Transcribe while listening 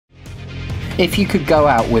If you could go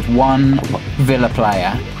out with one Villa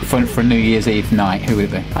player for New Year's Eve night, who would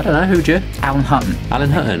it be? I don't know, who'd you? Alan Hutton.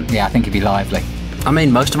 Alan Hutton? Yeah, I think he'd be lively. I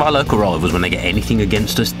mean, most of our local rivals, when they get anything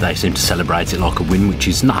against us, they seem to celebrate it like a win, which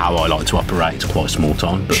is not how I like to operate. It's quite small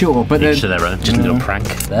time. But sure, but each to their own. Just a little prank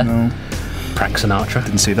there. No. Prank Sinatra.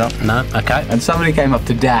 Didn't see that. No, okay. And somebody came up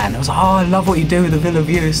to Dan. I was like, oh, I love what you do with the Villa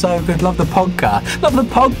View. It's so good. Love the podcast. Love the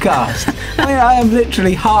podcast. I mean, I am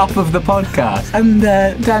literally half of the podcast. And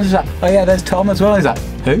Dan's like, oh yeah, there's Tom as well. He's like,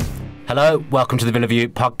 who? Hello, welcome to the Villa View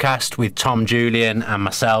podcast with Tom Julian and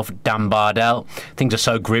myself, Dan Bardell. Things are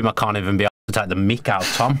so grim I can't even be able to take the mick out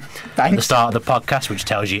of Tom at the start of the podcast, which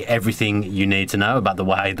tells you everything you need to know about the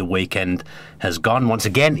way the weekend has gone. Once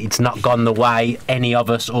again, it's not gone the way any of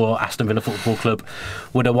us or Aston Villa Football Club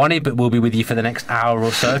would have wanted, but we'll be with you for the next hour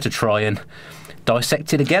or so to try and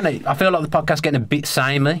dissect it again. I feel like the podcast's getting a bit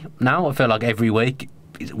samey now. I feel like every week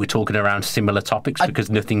we're talking around similar topics because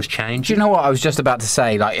nothing's changed. Do you know what I was just about to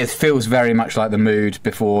say? Like, it feels very much like the mood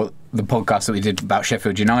before the podcast that we did about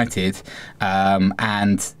Sheffield United,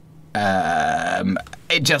 and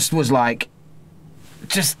it just was like,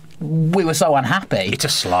 we were so unhappy. It's a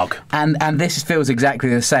slog. And this feels exactly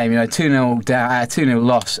the same. You know, 2-0 down, 2-0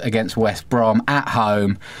 loss against West Brom at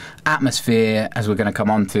home. Atmosphere, as we're going to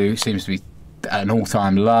come on to, seems to be at an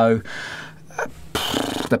all-time low.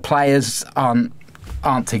 The players aren't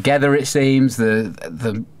together, it seems.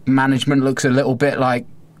 The management looks a little bit like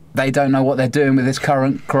they don't know what they're doing with this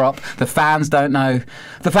current crop. The fans don't know.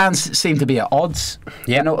 The fans seem to be at odds.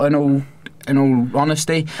 Yeah. In all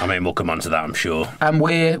honesty. I mean, we'll come on to that, I'm sure. And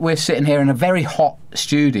we're sitting here in a very hot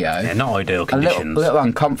studio. Yeah, not ideal conditions. A little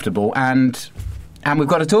uncomfortable, and we've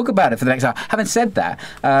got to talk about it for the next hour. Having said that,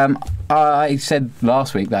 I said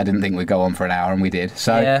last week that I didn't think we'd go on for an hour, and we did.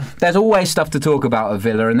 So yeah. There's always stuff to talk about at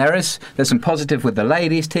Villa, and there's some positive with the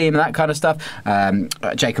ladies' team and that kind of stuff.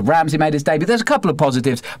 Jacob Ramsey made his debut. There's a couple of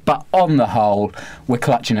positives, but on the whole, we're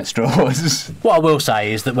clutching at straws. What I will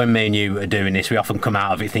say is that when me and you are doing this, we often come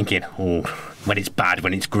out of it thinking, oh, when it's bad,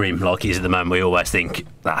 when it's grim, like it is at the moment, we always think,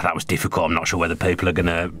 that was difficult. I'm not sure whether people are going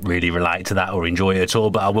to really relate to that or enjoy it at all.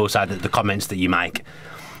 But I will say that the comments that you make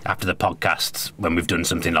after the podcasts, when we've done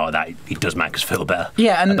something like that, it does make us feel better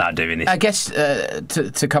about doing this. I guess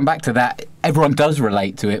to come back to that, everyone does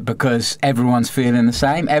relate to it because everyone's feeling the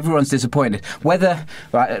same. Everyone's disappointed. Whether,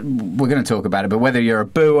 we're going to talk about it, but whether you're a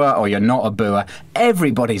booer or you're not a booer,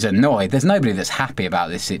 everybody's annoyed. There's nobody that's happy about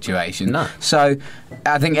this situation. No. So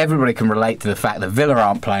I think everybody can relate to the fact that Villa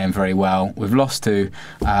aren't playing very well. We've lost to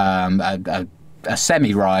a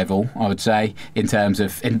semi-rival, I would say, in terms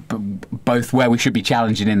of both where we should be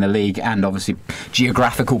challenging in the league and obviously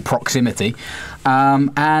geographical proximity,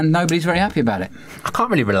 and nobody's very happy about it. I can't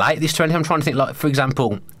really relate this to anything. I'm trying to think, like, for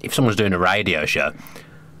example, if someone's doing a radio show,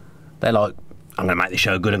 they're like, I'm going to make the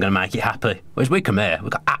show good, I'm going to make it happy. Whereas we come here, we've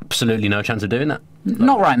got absolutely no chance of doing that.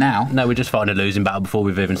 Not right now. No, we're just fighting a losing battle before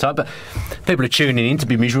we've even started. But people are tuning in to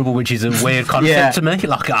be miserable, which is a weird concept to me.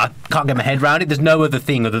 Like, I can't get my head around it. There's no other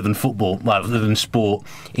thing other than football, well, other than sport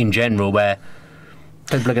in general, where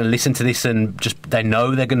people are going to listen to this and just they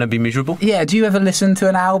know they're going to be miserable. Yeah. Do you ever listen to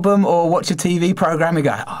an album or watch a TV programme and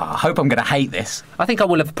go, I hope I'm going to hate this? I think I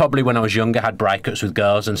will have probably, when I was younger, had breakups with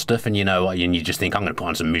girls and stuff, and you know what, and you just think, I'm going to put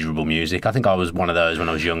on some miserable music. I think I was one of those when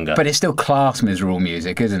I was younger. But it's still class miserable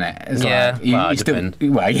music, isn't it? It's yeah, like, well, it depends.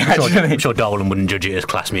 I'm sure Dolan wouldn't judge it as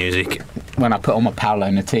class music. When I put on my Paolo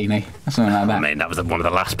Nutini, or something like that. I mean, that was one of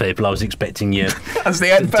the last people I was expecting you That's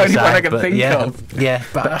the only one I can think of. Yeah,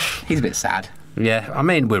 but he's a bit sad. Yeah, I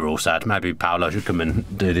mean, we're all sad. Maybe Paolo should come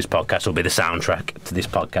and do this podcast or be the soundtrack to this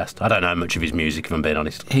podcast. I don't know much of his music, if I'm being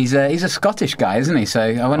honest. He's a Scottish guy, isn't he? So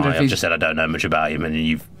I wonder if I've just said I don't know much about him, and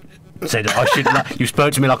you've said I should. You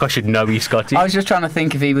spoke to me like I should know he's Scottish. I was just trying to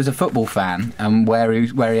think if he was a football fan and where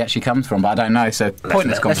he actually comes from, but I don't know. So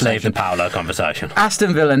pointless conversation. Let's leave the Paolo conversation.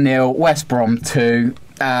 Aston Villa 0, West Brom 2.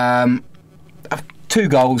 2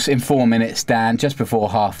 goals in 4 minutes, Dan, just before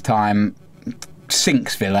half time.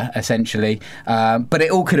 Sinks Villa, essentially. But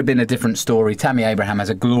it all could have been a different story. Tammy Abraham has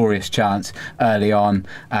a glorious chance early on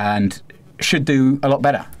and should do a lot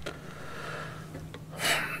better.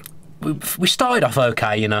 We started off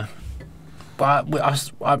okay, you know.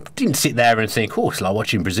 I didn't sit there and think, oh, it's like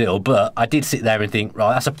watching Brazil, but I did sit there and think,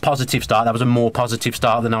 right, that's a positive start. That was a more positive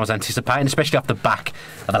start than I was anticipating, especially off the back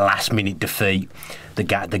of a last-minute defeat the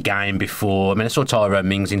game before. I mean, I saw Tyrone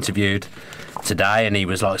Mings interviewed today, and he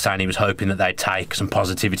was like saying he was hoping that they'd take some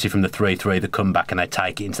positivity from the 3-3, the comeback, and they'd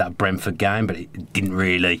take it into that Brentford game, but it didn't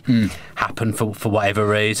really happen for whatever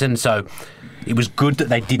reason. So it was good that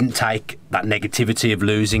they didn't take that negativity of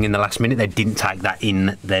losing in the last minute. They didn't take that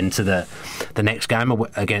in then to the next game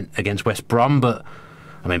against West Brom. But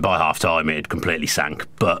I mean, by half time it had completely sank,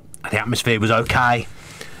 but the atmosphere was okay.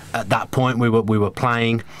 At that point, we were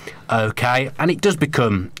playing okay, and it does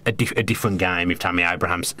become a different game if Tammy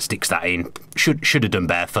Abraham sticks that in. Should have done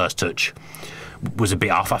better. First touch was a bit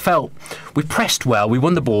off. I felt we pressed well. We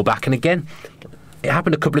won the ball back, and again, it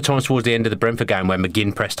happened a couple of times towards the end of the Brentford game where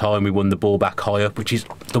McGinn pressed high and we won the ball back high up, which is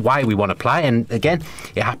the way we want to play. And again,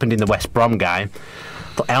 it happened in the West Brom game.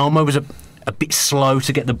 I thought Elmo was a bit slow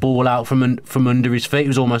to get the ball out from under his feet. It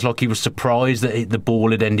was almost like he was surprised that the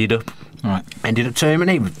ball had ended up to him, and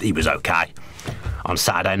he was okay on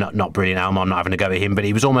Saturday. Not brilliant, Elmo. I'm not having a go at him, but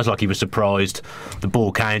he was almost like he was surprised the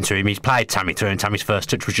ball came to him. He's played Tammy through, and Tammy's first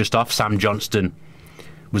touch was just off. Sam Johnston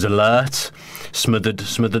was alert, smothered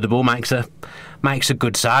the ball, makes a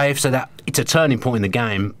good save. So that it's a turning point in the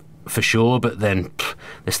game for sure, but then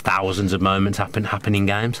there's thousands of moments happen in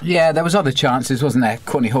games. Yeah, there was other chances, wasn't there?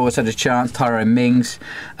 Courtney Hawes had a chance, Tyrone Mings,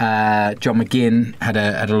 John McGinn had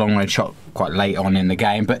a long range shot quite late on in the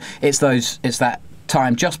game, but it's that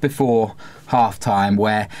time just before half time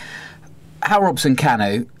where Hal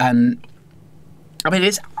Robson-Kanu, and I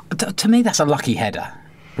mean, to me that's a lucky header,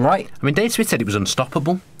 right? I mean, Dean Smith said it was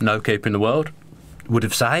unstoppable. No keeper in the world would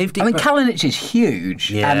have saved it. I mean, Kalinic is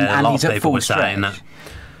huge, yeah, and a lot he's of at people full were saying stretch. that.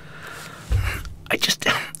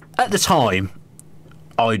 At the time,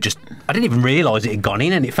 I didn't even realise it had gone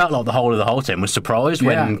in, and it felt like the whole team was surprised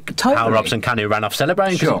when Hal Robson-Kanu ran off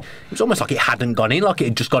celebrating. Sure. It was almost like it hadn't gone in, like it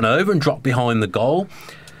had just gone over and dropped behind the goal.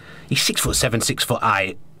 He's 6'7",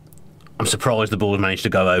 6'8". I'm surprised the ball's managed to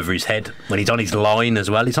go over his head when he's on his line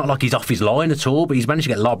as well. It's not like he's off his line at all, but he's managed to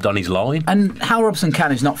get lobbed on his line. And Hal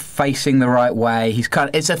Robson-Kanu's not facing the right way.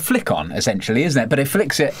 It's a flick on, essentially, isn't it? But it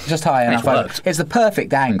flicks it just high enough. It's the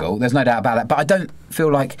perfect angle, there's no doubt about that. But I don't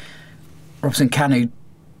feel like Robson-Kanu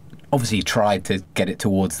obviously tried to get it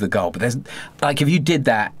towards the goal. But there's if you did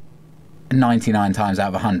that 99 times out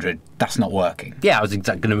of 100, that's not working. Yeah, I was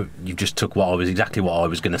you just took exactly what I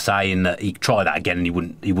was going to say, in that he tried that again and he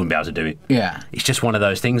wouldn't be able to do it. Yeah, it's just one of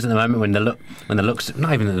those things at the moment when the looks,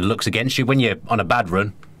 not even the looks against you, when you're on a bad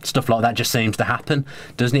run, stuff like that just seems to happen,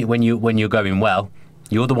 doesn't it? When you're going well,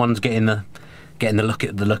 you're the ones getting the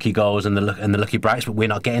lucky goals and the lucky breaks, but we're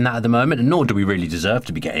not getting that at the moment, and nor do we really deserve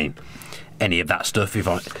to be getting any of that stuff,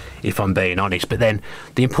 if I'm being honest. But then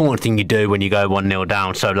the important thing you do when you go 1-0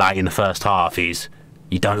 down so late in the first half is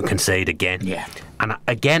you don't concede again. Yeah. And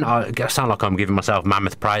again, I sound like I'm giving myself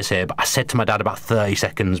mammoth praise here, but I said to my dad about 30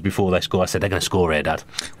 seconds before they score, I said, they're going to score here, Dad.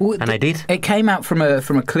 Well, and they did. It came out from a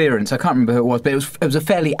clearance. I can't remember who it was, but it was a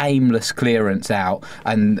fairly aimless clearance out,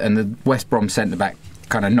 and the West Brom centre-back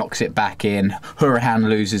kind of knocks it back in. Hurahan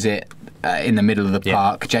loses it in the middle of the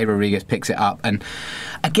park. Jay Rodriguez picks it up, and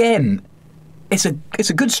again, it's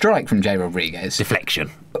a good strike from Jay Rodriguez.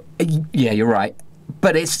 Deflection. Yeah, you're right,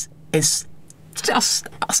 but it's just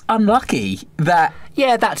unlucky that.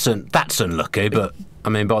 Yeah, that's unlucky, but I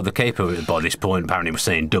mean, by the keeper by this point apparently was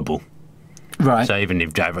seeing double. Right. So even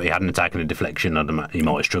if Jay hadn't taken a deflection, he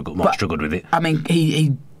might have struggled with it. I mean,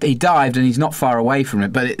 he dived and he's not far away from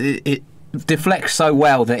it, but it deflects so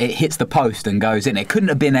well that it hits the post and goes in. It couldn't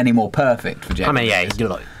have been any more perfect for Jay. I mean, yeah,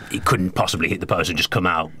 it couldn't possibly hit the post and just come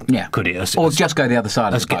out. Yeah. Could it? Or just go the other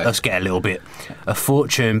side of the post. Let's get a little bit of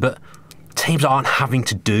fortune, but teams aren't having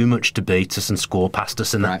to do much to beat us and score past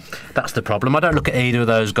us, and that's the problem. I don't look at either of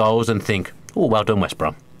those goals and think, oh, well done, West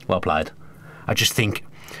Brom, well played. I just think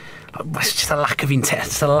it's just a lack of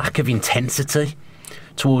intensity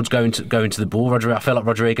towards going to the ball. I feel like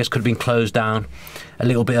Rodriguez could have been closed down a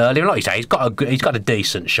little bit earlier. Like you say, he's got a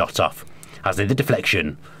decent shot off. The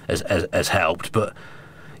deflection has helped, but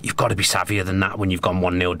you've got to be savvier than that when you've gone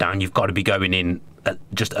 1-0 down. You've got to be going in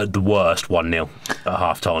just at the worst 1-0 at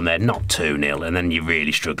half-time there, not 2-0, and then you're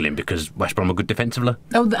really struggling because West Brom are good defensively.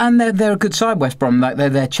 Oh, and they're a good side, West Brom. Like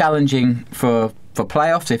they're challenging for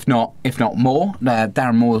playoffs, if not more.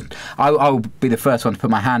 Darren Moore, I will be the first one to put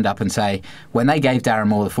my hand up and say, when they gave Darren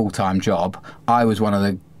Moore the full-time job, I was one of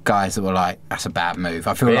the guys that were like, that's a bad move.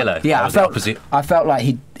 I feel really? Like, yeah, I felt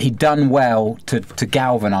like he'd done well to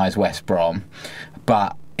galvanise West Brom,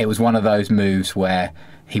 but it was one of those moves where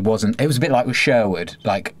he wasn't. It was a bit like with Sherwood.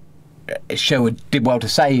 Like Sherwood did well to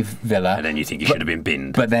save Villa, and then you think he should have been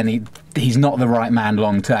binned. But then he's not the right man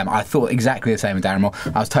long term. I thought exactly the same with Darren Moore.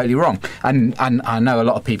 I was totally wrong, and I know a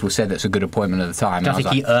lot of people said that's a good appointment at the time. I think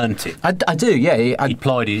he earned it. I do, yeah.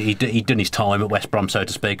 He'd done his time at West Brom, so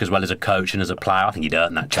to speak, as well as a coach and as a player. I think he'd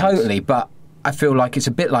earned that chance. Totally, but I feel like it's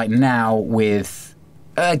a bit like now with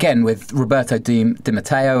Roberto Di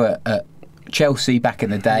Matteo at Chelsea back in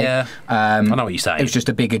the day. Yeah, I know what you're saying. It was just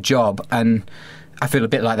a bigger job, and I feel a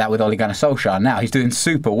bit like that with Ole Gunnar Solskjaer now. He's doing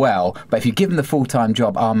super well, but if you give him the full-time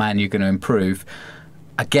job, man, you're going to improve.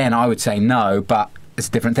 again, I would say no, but it's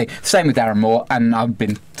a different thing. Same with Darren Moore, and I've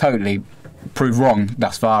been totally proved wrong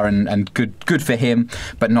thus far, and good for him,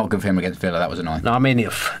 but not good for him against Villa. That was annoying. No, I mean,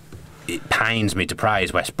 it pains me to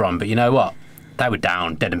praise West Brom, but you know what? They were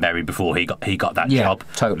down, dead and buried before he got that job.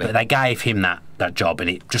 Totally. But they gave him that job, and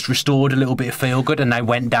it just restored a little bit of feel good. And they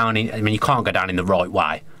went down in. I mean, you can't go down in the right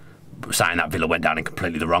way. Saying that, Villa went down in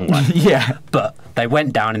completely the wrong way. Yeah. But they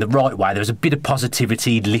went down in the right way. There was a bit of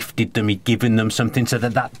positivity. He'd lifted them. He'd given them something, so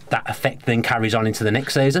that effect then carries on into the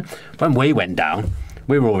next season. When we went down,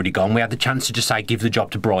 we were already gone. We had the chance to just say, give the job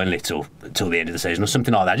to Brian Little until the end of the season or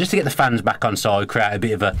something like that, just to get the fans back on side, create a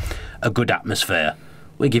bit of a good atmosphere.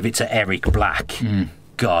 We give it to Eric Black.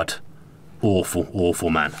 God, awful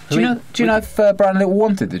man. Do you know if Brian Little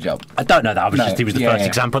wanted the job? I don't know that. He was the first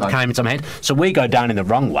example that came into my head. So we go down in the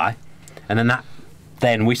wrong way, and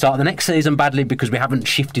then we start the next season badly because we haven't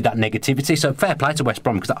shifted that negativity. So fair play to West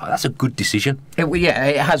Brom, because that's a good decision.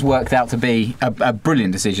 It has worked out to be a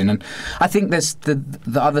brilliant decision, and I think there's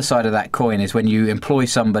the other side of that coin is when you employ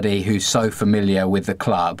somebody who's so familiar with the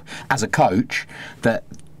club as a coach that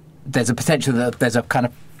there's a potential that there's a kind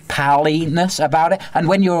of palliness about it, and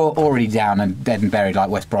when you're already down and dead and buried like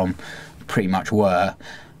West Brom pretty much were,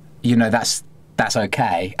 that's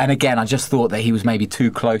okay. And again, I just thought that he was maybe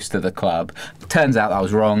too close to the club. Turns out I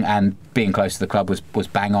was wrong, and being close to the club was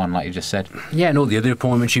bang on, like you just said. Yeah, and all the other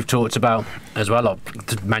appointments you've talked about as well,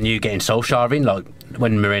 like Man U getting Solskjaer in, like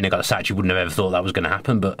when Mourinho got sacked, you wouldn't have ever thought that was going to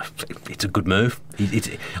happen, but it's a good move.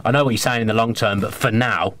 I know what you're saying in the long term, but for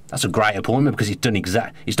now, that's a great appointment because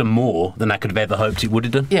he's done more than I could have ever hoped he would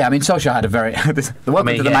have done. Yeah, I mean, Solskjaer had a very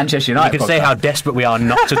the Manchester United. You can see how desperate we are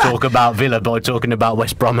not to talk about Villa by talking about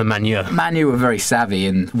West Brom and Man U. Man U were very savvy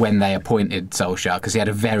when they appointed Solskjaer because he had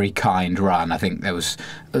a very kind run. I think there was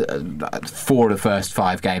 4 of the first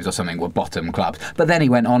 5 games or something were bottom clubs, but then he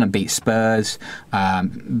went on and beat Spurs,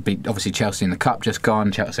 beat obviously Chelsea in the cup just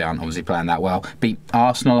gone. Chelsea aren't obviously playing that well. Beat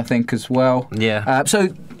Arsenal, I think, as well. Yeah.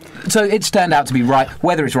 So it's turned out to be right.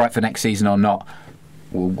 Whether it's right for next season or not,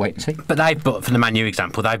 we'll wait and see. But for the Man U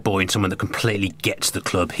example, they've brought in someone that completely gets the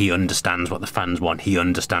club. He understands what the fans want. He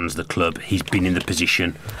understands the club. He's been in the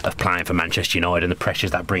position of playing for Manchester United and the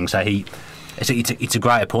pressures that brings. So it's a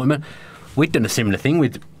great appointment. We'd done a similar thing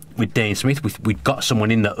with Dean Smith. We'd got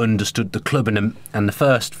someone in that understood the club, and the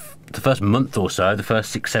first month or so, the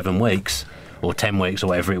first 6-7 weeks or 10 weeks or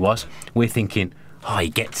whatever it was, we're thinking, he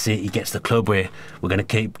gets it, he gets the club, we're going to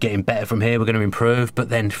keep getting better from here, we're going to improve, but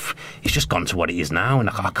then it's just gone to what it is now, and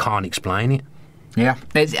I can't explain it. Yeah,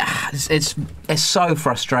 it's so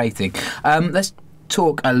frustrating. Let's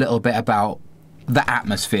talk a little bit about the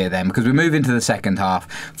atmosphere then, because we move into the second half,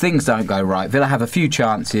 things don't go right, Villa have a few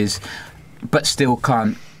chances, but still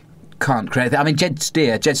can't create it. I mean, Jed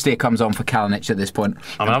Steer comes on for Kalinic at this point.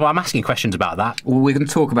 I'm asking questions about that. Well, we can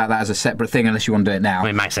talk about that as a separate thing unless you want to do it now. I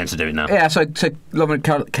mean, it makes sense to do it now. Yeah, so Lovren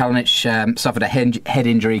Kalinic suffered a head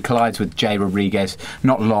injury, collides with Jay Rodriguez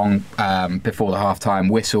not long before the half-time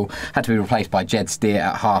whistle, had to be replaced by Jed Steer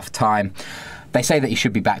at half-time. They say that he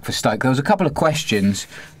should be back for Stoke. There was a couple of questions.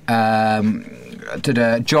 John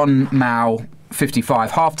Mao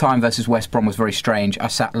 55, half-time versus West Brom was very strange. I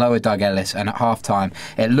sat lower Doug Ellis, and at half-time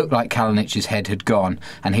it looked like Kalinic's head had gone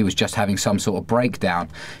and he was just having some sort of breakdown.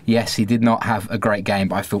 Yes, he did not have a great game,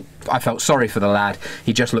 but I felt sorry for the lad.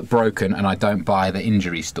 He just looked broken, and I don't buy the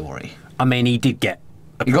injury story. I mean, he did get...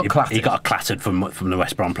 He got clattered. He got clattered from the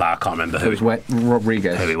West Brom player. I can't remember who. It was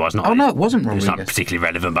Rodriguez. Who it was. No, it wasn't Rodriguez. It's not particularly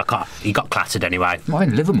relevant, but he got clattered anyway. Why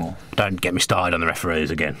in Livermore? Don't get me started on the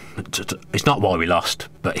referees again. It's not why we lost,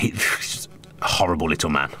 but he's a horrible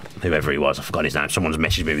little man, whoever he was. I forgot his name. Someone's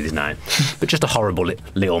messaged me with his name. But just a horrible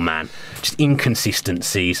little man. Just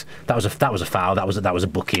inconsistencies. That was a foul. That was a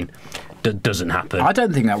booking. Doesn't happen. I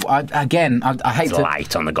don't think that. I hate it's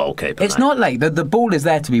late on the goalkeeper. It's not late. The ball is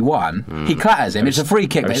there to be won. He clatters him. It's a free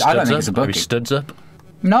kick. I don't think it's a booking. He studs up.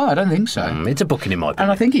 No, I don't think so. It's a booking in my opinion.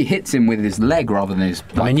 And I think he hits him with his leg rather than his.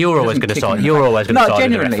 I mean, you're always going to side. You're always going to side. No,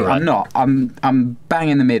 genuinely, I'm not. I'm bang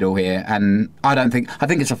in the middle here, and I think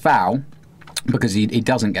it's a foul. Because he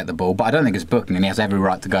doesn't get the ball, but I don't think it's booking, and he has every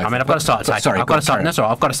right to go. I mean, I've got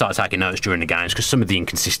to start taking notes during the games because some of the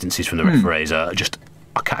inconsistencies from the referees are just.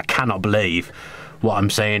 I cannot believe what I'm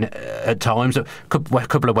saying at times. A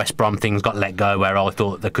couple of West Brom things got let go where I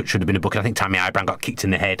thought there should have been a booking. I think Tammy Abraham got kicked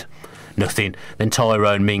in the head. Nothing. Then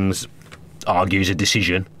Tyrone Mings argues a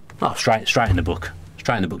decision. Oh, straight in the book.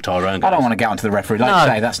 Straight in the book, Tyrone. I don't want to get onto the referee. Like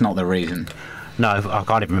I say, that's not the reason. No, I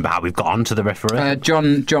can't even remember how we've got onto the referee.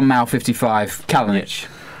 John Mao 55, Kalinic. Yeah.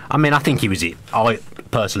 I mean, I think he was it. I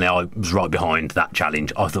was right behind that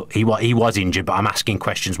challenge. I thought he was injured, but I'm asking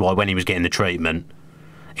questions why when he was getting the treatment,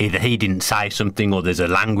 either he didn't say something or there's a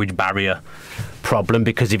language barrier problem,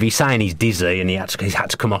 because if he's saying he's dizzy and he's had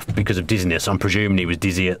to come off because of dizziness, I'm presuming he was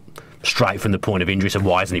dizzy straight from the point of injury, so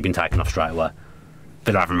why hasn't he been taken off straight away?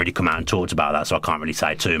 Villa haven't really come out and talked about that, so I can't really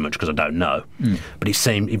say too much because I don't know. But it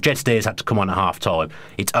seemed if Jed Steers had to come on at half-time,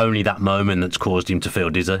 it's only that moment that's caused him to feel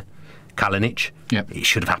dizzy. Kalinic, it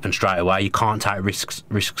should have happened straight away. You can't take risks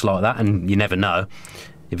like that, and you never know.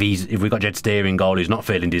 If we've got Jed Steer in goal who's not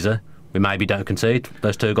feeling dizzy, we maybe don't concede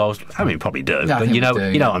those 2 goals. I mean, probably do, but you know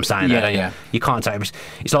what I'm saying. You can't take risks.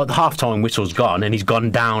 It's like the half-time whistle's gone, and he's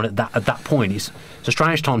gone down at that point. It's a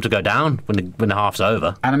strange time to go down when the half's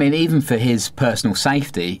over. And I mean, even for his personal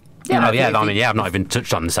safety. I've not even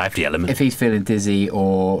touched on the safety element. If he's feeling dizzy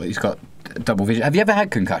or he's got double vision, have you ever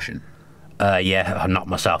had concussion? I knocked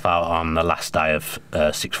myself out on the last day of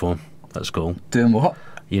sixth form at school. Doing what?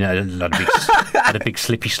 You know, had a big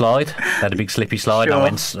slippy slide. Sure.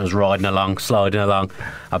 And I was riding along, sliding along.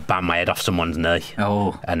 I banged my head off someone's knee.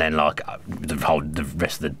 Oh. And then, like, the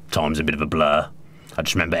rest of the time's a bit of a blur. I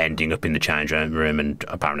just remember ending up in the change room, and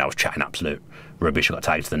apparently I was chatting absolute rubbish. I got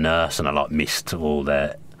taken to the nurse, and I missed all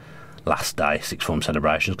their last day sixth form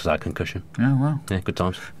celebrations because I had concussion. Oh wow. Yeah, good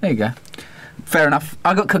times. There you go. Fair enough.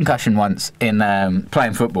 I got concussion once in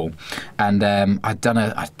playing football, and I'd done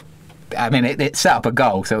I mean, it set up a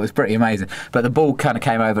goal, so it was pretty amazing. But the ball kind of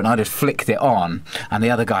came over, and I just flicked it on, and the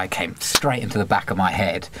other guy came straight into the back of my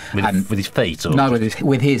head. With his feet, or no,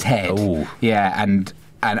 with his head. Ooh. Yeah, and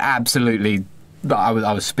absolutely. I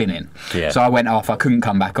was spinning. Yeah. So I went off. I couldn't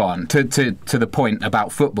come back on. To the point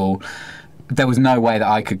about football, there was no way that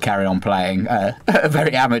I could carry on playing at a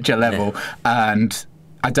very amateur level, and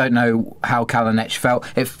I don't know how Kalinic felt.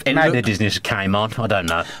 Maybe the dizziness came on. I don't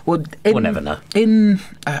know. Well, we'll never know.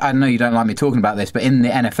 I know you don't like me talking about this, but in the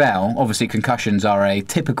NFL, obviously concussions are a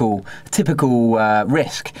typical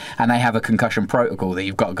risk, and they have a concussion protocol that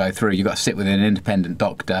you've got to go through. You've got to sit with an independent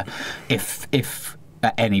doctor if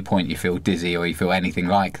at any point you feel dizzy or you feel anything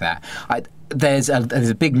like that. There's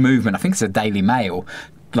a big movement. I think it's a Daily Mail,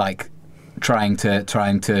 like. Trying to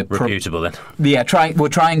reputable then. Yeah, we're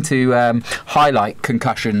trying to highlight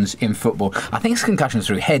concussions in football. I think it's concussions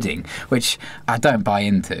through heading, which I don't buy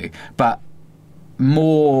into. But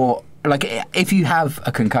more like if you have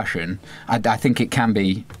a concussion, I think it can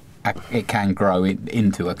grow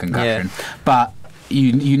into a concussion. Yeah. But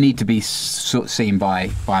you need to be sort of seen by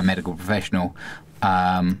a medical professional.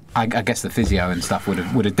 I guess the physio and stuff would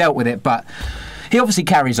have dealt with it, but he obviously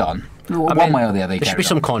carries on. One way or the other. There should be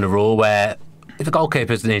some kind of rule where if the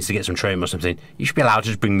goalkeeper needs to get some treatment or something, you should be allowed to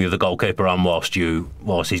just bring the other goalkeeper on whilst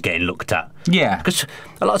he's getting looked at. Yeah. Because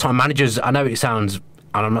a lot of time managers, I know it sounds,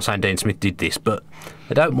 and I'm not saying Dean Smith did this, but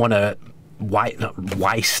they don't want to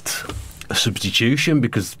waste a substitution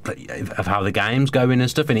because of how the game's going and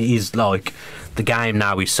stuff. And it is like the game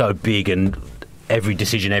now is so big, and every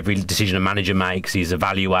decision a manager makes is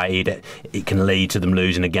evaluated. It can lead to them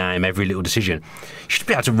losing a game. Every little decision. You should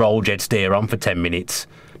be able to roll Jed Steer on for 10 minutes.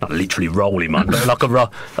 Not literally roll him on, but like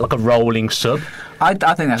a rolling sub. I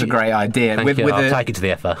think that's a great idea. Thank you. I'll take it to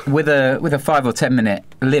the FA. With a 5 or 10 minute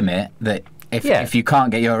limit that. If you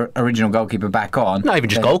can't get your original goalkeeper back on, not even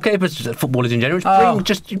just goalkeepers, just footballers in general,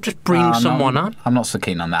 just bring someone on. I'm not so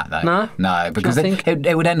keen on that though. No, because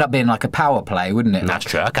it would end up being like a power play, wouldn't it? That's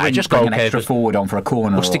true. Okay, just bring an extra forward on for a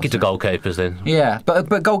corner. We'll stick it to goalkeepers then. Yeah,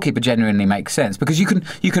 but goalkeeper genuinely makes sense because you can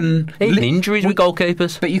even injuries with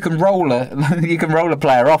goalkeepers. But you can roll a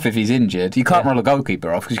player off if he's injured. You can't roll a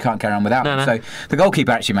goalkeeper off because you can't carry on without him. So the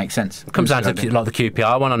goalkeeper actually makes sense. It comes down to like the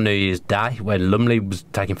QPR one on New Year's Day where Lumley was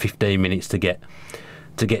taking 15 minutes to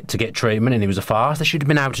get treatment, and it was a farce. They should have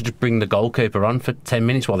been able to just bring the goalkeeper on for 10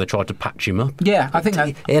 minutes while they tried to patch him up. Yeah, I think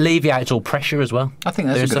it alleviates all pressure as well. I think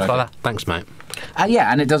that's a good stuff idea. Like that. Thanks, mate.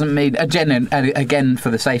 Yeah, and it doesn't mean again for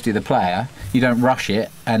the safety of the player. You don't rush it,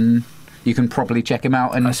 and you can properly check him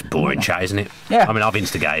out. And that's boring chat, isn't it? Yeah. I mean, I've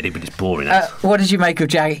instigated it, but it's boring. What did you make of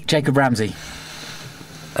Jacob Ramsey?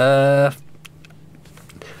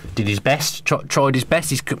 Did his best. Tried his best.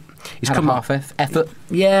 He's come half effort.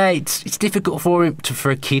 Yeah, it's difficult for him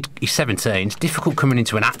for a kid. He's 17. It's difficult coming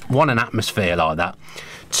into an atmosphere like that,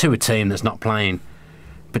 to a team that's not playing,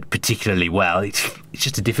 but particularly well. It's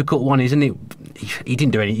just a difficult one, isn't it? He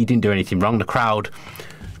didn't do anything wrong. The crowd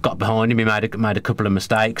got behind him. He made a couple of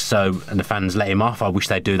mistakes. And the fans let him off. I wish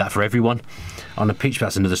they'd do that for everyone on the pitch. But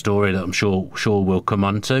that's another story that I'm sure we'll come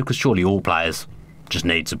on to, because surely all players just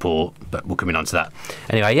need support, but we're coming on to that.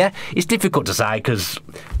 Anyway, yeah, it's difficult to say because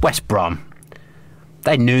West Brom,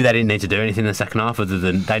 they knew they didn't need to do anything in the second half, other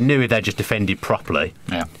than they knew if they just defended properly,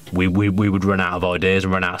 we would run out of ideas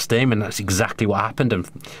and run out of steam, and that's exactly what happened. And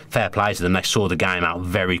fair play to them, they saw the game out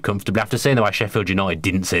very comfortably. After seeing the way Sheffield United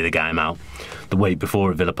didn't see the game out the week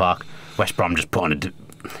before at Villa Park, West Brom just put on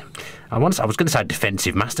I was going to say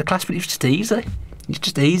defensive masterclass, but it's just easy. It's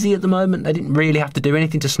just easy at the moment. They didn't really have to do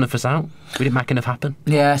anything to snuff us out. We didn't make enough happen.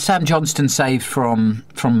 Yeah, Sam Johnston saved from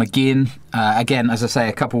McGinn. Again, as I say,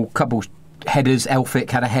 a couple headers. Elphick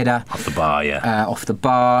had a header off the bar, yeah. Off the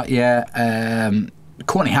bar, yeah.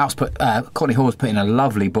 Courtney Hawes put in a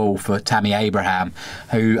lovely ball for Tammy Abraham,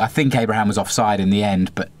 who I think Abraham was offside in the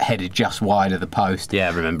end, but headed just wide of the post. Yeah,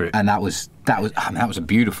 I remember it. And that was a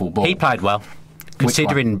beautiful ball. He played well,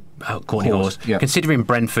 considering Courtney Hawes. Yeah. Considering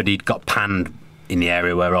Brentford, he'd got panned in the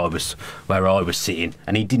area where I was sitting,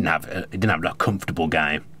 and he didn't have a comfortable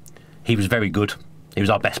game. He was very good. He was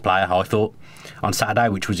our best player, I thought, on Saturday,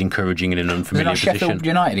 which was encouraging in an unfamiliar position. Sheffield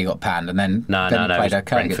United he got panned, and then no, he it played was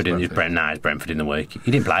Brentford. It was Brentford in the week.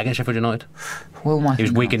 He didn't play against Sheffield United. Well, it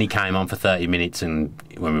was Wigan. He came on for 30 minutes, and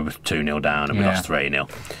when we were 2-0 down, and we lost 3-0.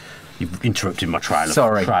 You've interrupted my trail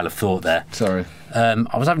of thought there. Sorry. I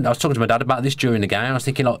was talking to my dad about this during the game. I was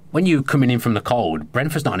thinking, like, when you're coming in from the cold,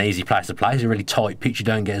 Brentford's not an easy place to play. It's a really tight pitch. You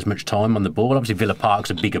don't get as much time on the ball. Obviously, Villa Park's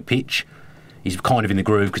a bigger pitch. He's kind of in the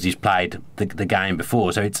groove because he's played the game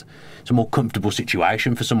before, so it's a more comfortable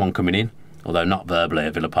situation for someone coming in. Although not verbally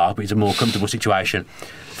at Villa Park, but it's a more comfortable situation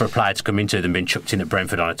for a player to come into than being chucked in at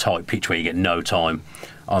Brentford on a tight pitch where you get no time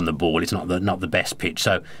on the ball. It's not the best pitch,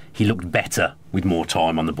 so he looked better with more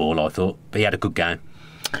time on the ball, I thought. But he had a good game.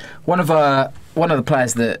 One of the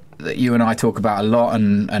players that you and I talk about a lot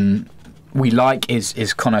and we like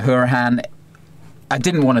is Conor Hourihane. I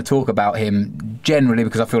didn't want to talk about him generally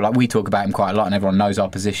because I feel like we talk about him quite a lot and everyone knows our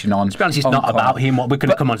position on. To be honest, it's not about him. What we're going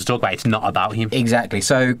to come on to talk about, it's not about him. Exactly.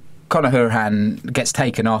 So Conor Hourihane gets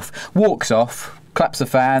taken off, walks off, claps the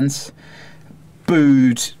fans,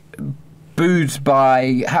 booed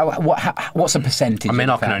by what's the percentage? I mean,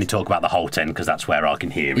 I can only talk about the whole 10 because that's where I can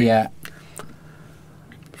hear it. Yeah.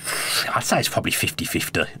 I'd say it's probably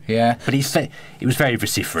 50-50. Yeah. But it was very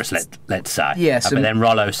vociferous, let's say. Yes. But then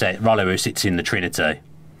Rollo, who sits in the Trinity,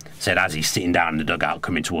 said as he's sitting down in the dugout,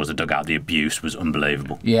 coming towards the dugout, the abuse was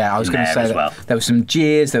unbelievable. Yeah, I was going to say that there was some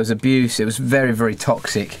jeers, there was abuse, it was very, very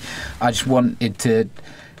toxic. I just wanted to...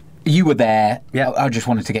 You were there. Yeah. I just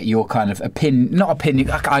wanted to get your kind of opinion. Not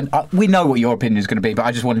opinion. We know what your opinion is going to be, but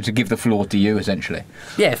I just wanted to give the floor to you, essentially.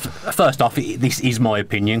 Yeah. First off, this is my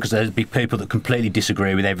opinion because there'll be people that completely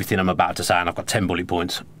disagree with everything I'm about to say, and I've got 10 bullet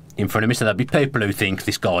points in front of me. So there'll be people who think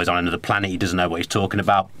this guy's on another planet. He doesn't know what he's talking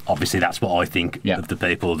about. Obviously, that's what I think of the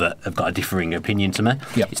people that have got a differing opinion to me.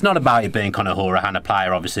 Yep. It's not about it being Conor Hourihane, a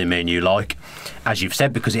player obviously me and you like, as you've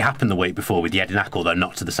said, because it happened the week before with Jedinak, although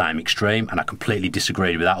not to the same extreme, and I completely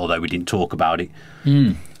disagreed with that, although we didn't talk about it.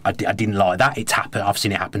 I didn't like that. It's happened. I've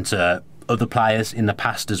seen it happen to other players in the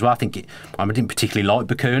past as well. I didn't particularly like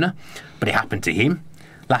Bakuna, but it happened to him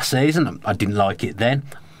last season. I didn't like it then.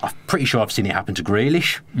 I'm pretty sure I've seen it happen to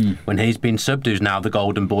Grealish when he's been subbed, who's now the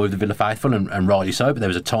golden boy of the Villa faithful, and rightly so. But there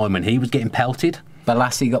was a time when he was getting pelted.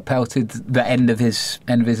 Balassi got pelted. The end of his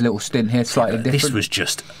little stint here, slightly different. This was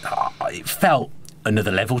just, it felt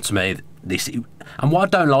another level to me. And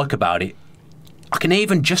what I don't like about it, I can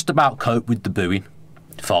even just about cope with the booing,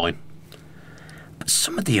 fine. But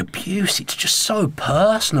some of the abuse, it's just so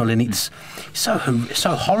personal and it's so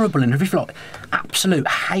horrible and horrific, like absolute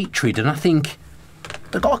hatred. And I think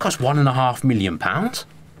the guy cost £1.5 million.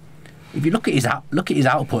 If you look at his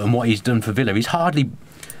output and what he's done for Villa, he's hardly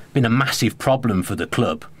been a massive problem for the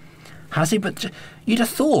club, has he? But you'd have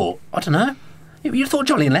thought, I don't know, you'd have thought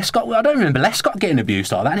Julian Lescott. I don't remember Lescott getting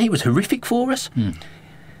abused like that, and he was horrific for us.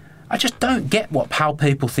 I just don't get how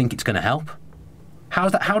people think it's going to help. How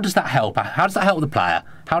does that help? How does that help the player?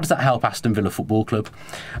 How does that help Aston Villa Football Club?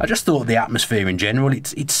 I just thought the atmosphere in general,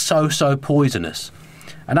 it's so poisonous.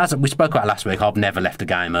 And as we spoke about last week, I've never left a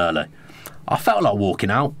game early. I felt like walking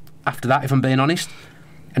out after that, if I'm being honest.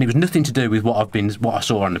 And it was nothing to do with what I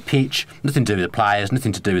saw on the pitch, nothing to do with the players,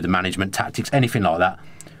 nothing to do with the management tactics, anything like that.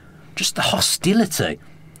 Just the hostility.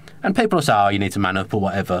 And people will say, oh, you need to man up or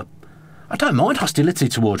whatever. I don't mind hostility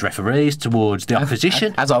towards referees, towards the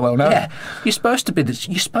opposition. As I well know. Yeah, you're supposed to be the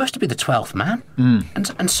 12th man,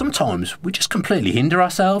 and sometimes we just completely hinder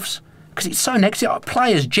ourselves because it's so negative.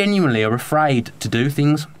 Players genuinely are afraid to do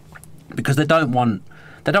things because they don't want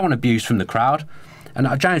abuse from the crowd. And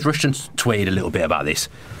James Rushton tweeted a little bit about this.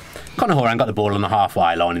 Conor Hourihane got the ball on the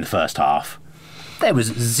halfway line in the first half. There was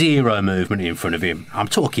zero movement in front of him. I'm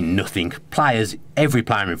talking nothing. Every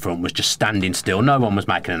player in front was just standing still. No one was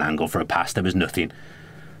making an angle for a pass. There was nothing.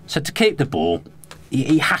 So to keep the ball,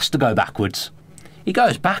 he has to go backwards. He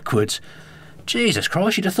goes backwards. Jesus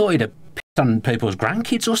Christ, you'd have thought he'd have pissed on people's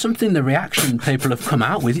grandkids or something. The reaction people have come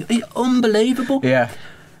out with is unbelievable. Yeah.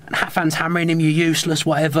 And fans hammering him, you useless,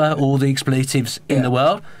 whatever, all the expletives in the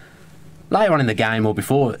world. Later on in the game, or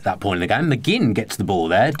before that point in the game, McGinn gets the ball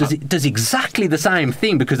there, does exactly the same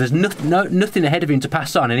thing because there's nothing ahead of him to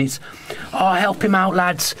pass on, and it's, oh, help him out,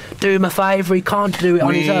 lads, do him a favour, he can't do it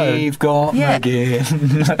on his own. We've got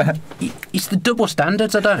McGinn. It's the double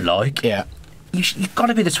standards I don't like. Yeah. You've got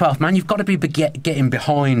to be the 12th man, you've got to be getting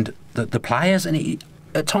behind the players, and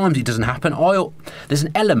at times it doesn't happen. There's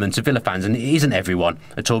an element of Villa fans, and it isn't everyone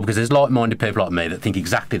at all, because there's like-minded people like me that think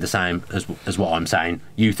exactly the same as what I'm saying.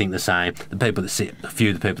 You think the same. A few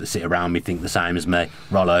of the people that sit around me think the same as me.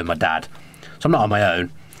 Rollo, my dad. So I'm not on my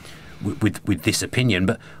own with this opinion.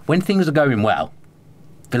 But when things are going well,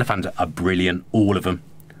 Villa fans are brilliant. All of them.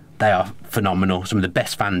 They are phenomenal. Some of the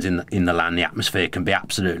best fans in the land. The atmosphere can be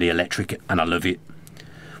absolutely electric, and I love it.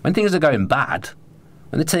 When things are going bad,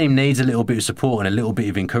 when the team needs a little bit of support and a little bit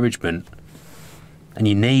of encouragement, and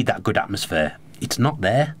you need that good atmosphere, it's not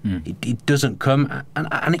there. It doesn't come,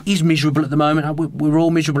 and it is miserable at the moment. We're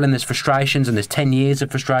all miserable, and there's frustrations, and there's 10 years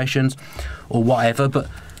of frustrations, or whatever. But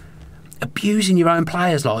abusing your own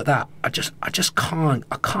players like that, I just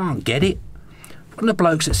can't get it. One of the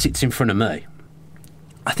blokes that sits in front of me,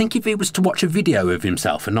 I think if he was to watch a video of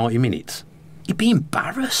himself for 90 minutes, he'd be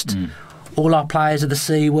embarrassed. All our players are the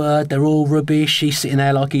C word, they're all rubbish. He's sitting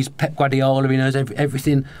there like he's Pep Guardiola, he knows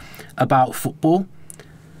everything about football.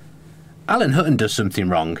 Alan Hutton does something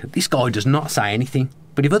wrong. This guy does not say anything.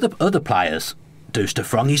 But if other players do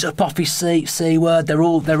stuff wrong, he's up off his seat, C word, they're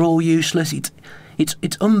all useless.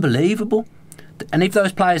 It's unbelievable. And if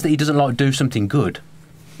those players that he doesn't like do something good,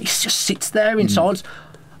 he just sits there in silence.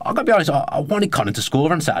 I've got to be honest, I wanted Connor to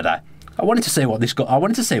score on Saturday. I wanted to see what this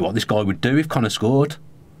guy would do if Connor scored.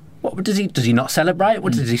 What does he not celebrate?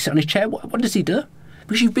 What does he sit on his chair? What does he do?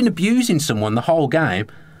 Because you've been abusing someone the whole game.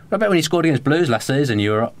 What about when he scored against Blues last season?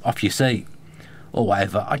 You were off your seat or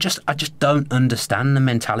whatever. I just don't understand the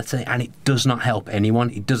mentality, and it does not help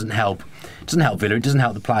anyone. It doesn't help. It doesn't help Villa. It doesn't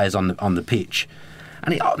help the players on the pitch.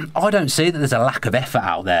 And I don't see that there's a lack of effort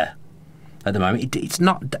out there at the moment. It's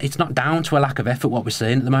not down to a lack of effort what we're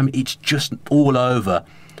seeing at the moment. It's just all over,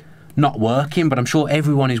 not working. But I'm sure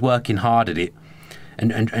everyone is working hard at it.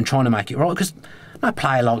 And trying to make it right, because no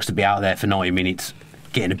player likes to be out there for 90 minutes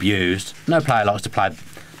getting abused. No player likes to play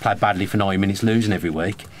badly for 90 minutes losing every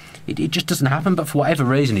week. It just doesn't happen, but for whatever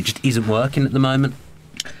reason it just isn't working at the moment.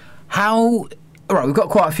 All right, we've got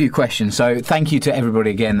quite a few questions, so thank you to everybody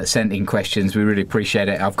again that sent in questions. We really appreciate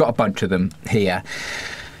it. I've got a bunch of them here.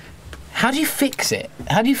 How do you fix it?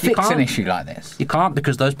 How do you fix an issue like this? You can't,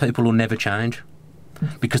 because those people will never change,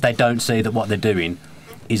 because they don't see that what they're doing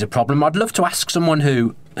is a problem. I'd love to ask someone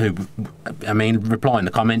who reply in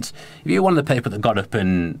the comments. If you're one of the people that got up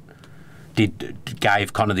and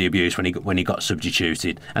gave Connor the abuse when he got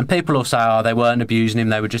substituted, and people will say, they weren't abusing him,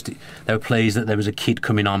 they were pleased that there was a kid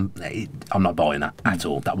coming on. I'm not buying that at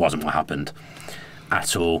all. That wasn't what happened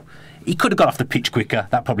at all. He could have got off the pitch quicker.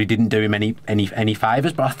 That probably didn't do him any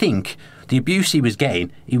favours. But I think the abuse he was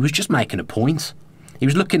getting, he was just making a point. He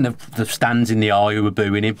was looking the stands in the eye who were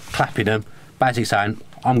booing him, clapping them, basically saying,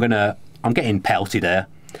 I'm getting pelted here,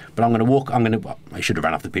 but I should have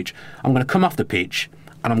ran off the pitch. I'm going to come off the pitch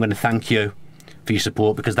and I'm going to thank you for your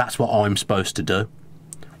support, because that's what I'm supposed to do.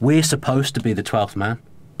 We're supposed to be the 12th man,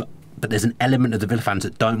 but there's an element of the Villa fans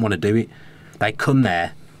that don't want to do it. They come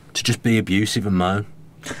there to just be abusive and moan.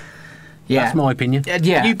 Yeah. That's my opinion.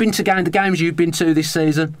 Yeah. You've been to the games you've been to this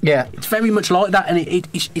season. Yeah. It's very much like that, and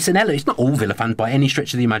it's an element. It's not all Villa fans by any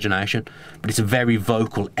stretch of the imagination, but it's a very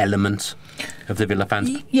vocal element of the Villa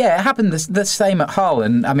fans. Yeah, it happened the same at Hull,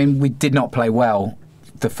 and I mean, we did not play well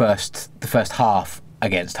the first half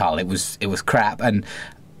against Hull. It was crap, and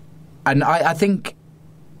I think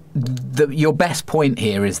your best point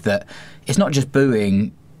here is that it's not just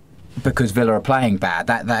booing because Villa are playing bad.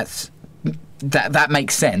 That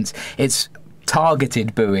makes sense. It's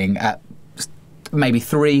targeted booing at maybe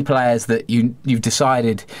 3 players that you've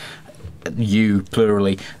decided, you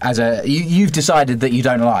plurally, you've decided that you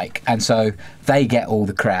don't like, and so they get all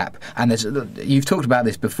the crap. And you've talked about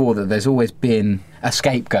this before, that there's always been a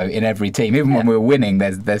scapegoat in every team. Even when we're winning,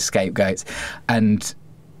 there's scapegoats, and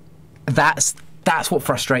that's what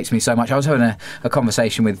frustrates me so much. I was having a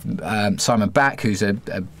conversation with Simon Back, who's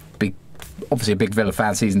obviously a big Villa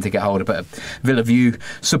fan, season ticket holder, but a Villa View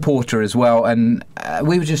supporter as well, and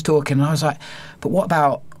we were just talking, and I was like, but what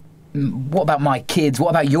about what about my kids? What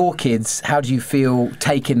about your kids? How do you feel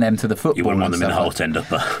taking them to the football? You wouldn't want them in the stuff whole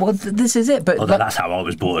end-upper. Well, this is it. But Although that's how I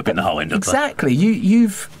was brought up in the whole end-upper. Exactly.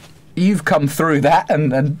 You've come through that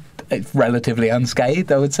and it's relatively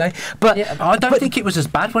unscathed, I would say. But yeah, I don't think it was as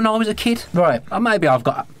bad when I was a kid. Right. Or maybe I've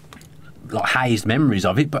got like hazed memories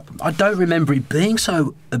of it, but I don't remember it being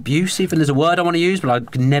so abusive. And there's a word I want to use, but I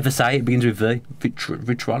can never say it. It begins with V.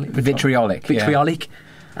 Vitriolic. Yeah.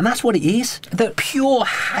 And that's what it is. The pure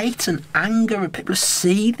hate and anger, and people are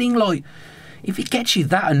seething. Like, if it gets you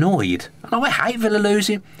that annoyed, and I hate Villa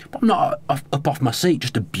losing, but I'm not up off my seat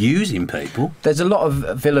just abusing people. There's a lot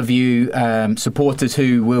of Villa View supporters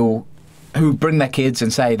who bring their kids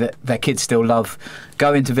and say that their kids still love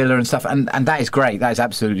going to Villa and stuff, and that is great. That is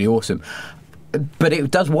absolutely awesome. But it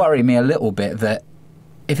does worry me a little bit that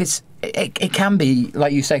if it can be,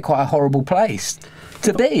 like you say, quite a horrible place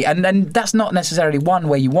to be, and that's not necessarily one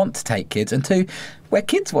where you want to take kids, and two where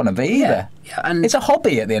kids want to be either. Yeah, and it's a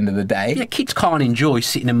hobby at the end of the day. Yeah, kids can't enjoy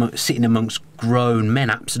sitting amongst grown men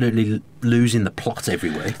absolutely losing the plot every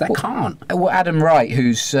week. They can't. Well, Adam Wright,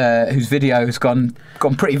 whose video has gone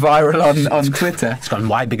pretty viral on Twitter. It's gone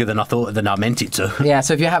way bigger than I meant it to. Yeah,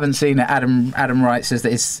 so if you haven't seen it, Adam Wright says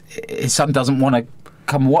that his son doesn't want to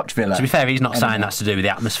come watch Villa. To be fair, he's not saying that's to do with the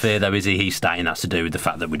atmosphere, though, is he? He's saying that's to do with the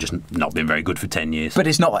fact that we've just not been very good for 10 years. But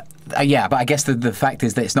it's not. Yeah, but I guess the fact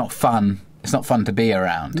is that it's not fun. It's not fun to be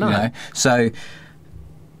around. No.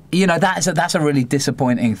 You know, so that's a really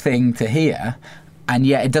disappointing thing to hear. And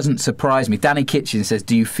yet it doesn't surprise me. Danny Kitchen says,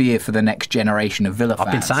 "Do you fear for the next generation of Villa fans?"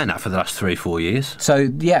 I've been saying that for the last 3-4 years. So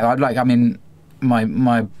yeah,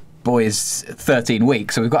 my boy is 13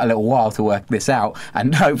 weeks, so we've got a little while to work this out,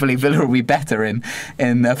 and hopefully Villa will be better in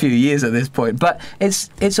a few years at this point. But it's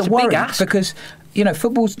a worry because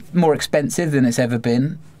football's more expensive than it's ever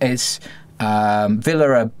been. It's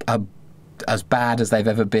Villa are as bad as they've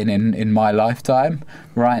ever been in my lifetime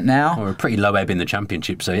right now. We're a pretty low ebb in the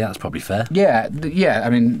Championship, so yeah, that's probably fair. Yeah. I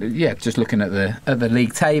mean, just looking at the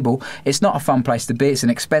league table, it's not a fun place to be. It's an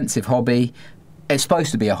expensive hobby. It's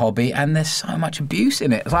supposed to be a hobby, and there's so much abuse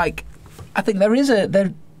in it. Like, I think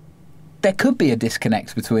there could be a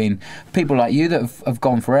disconnect between people like you that have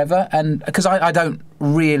gone forever, and because I don't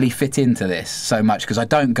really fit into this so much, because I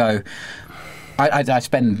don't go. I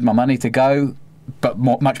spend my money to go, but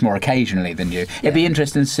much more occasionally than you. It'd be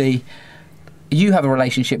interesting to see. You have a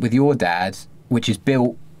relationship with your dad, which is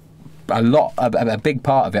built a big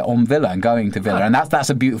part of it on Villa and going to Villa, and that's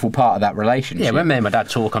a beautiful part of that relationship. Yeah, when me and my dad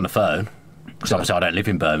talk on the phone, because obviously I don't live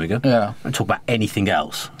in Birmingham, I don't talk about anything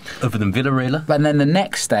else other than Villa, really. And then the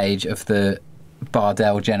next stage of the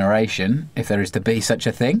Bardell generation, if there is to be such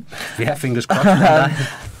a thing, yeah, fingers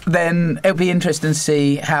crossed, then it'll be interesting to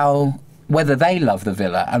see whether they love the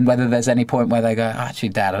Villa, and whether there's any point where they go, actually,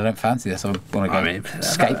 Dad, I don't fancy this. I want to go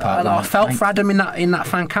skate park. I felt for Adam in that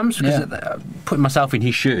fan camps, because putting myself in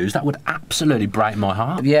his shoes, that would absolutely break my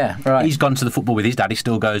heart. Yeah, right. He's gone to the football with his dad. He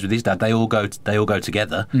still goes with his dad. They all go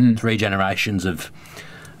together. 3 generations of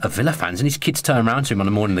Villa fans, and his kids turn around to him on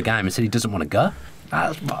the morning of the game and said he doesn't want to go.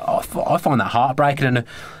 I find that heartbreaking, and a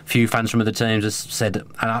few fans from other teams have said,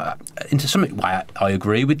 and into some way I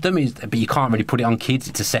agree with them, but you can't really put it on kids.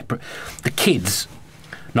 It's a separate. The kids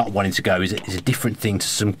not wanting to go is a different thing to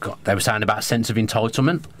some. They were saying about a sense of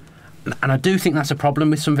entitlement, and I do think that's a problem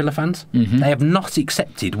with some Villa fans. They have not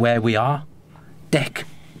accepted where we are. Deck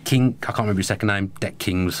King, I can't remember his second name, Deck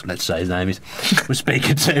Kings, let's say his name is, was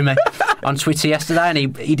speaking to me on Twitter yesterday,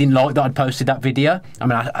 and he didn't like that I'd posted that video. I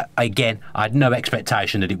mean, I had no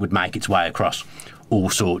expectation that it would make its way across all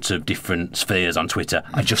sorts of different spheres on Twitter.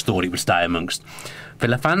 I just thought it would stay amongst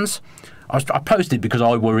Villa fans. I posted because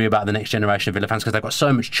I worry about the next generation of Villa fans, because they've got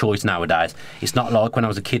so much choice nowadays. It's not like when I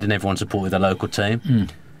was a kid and everyone supported their local team.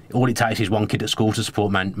 All it takes is one kid at school to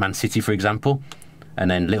support Man City, for example, and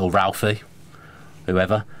then little Ralphie,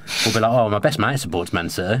 whoever, will be like, "Oh, my best mate supports Man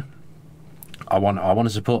City. I want to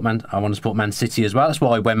support Man City as well." That's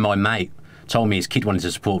why when my mate told me his kid wanted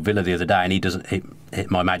to support Villa the other day,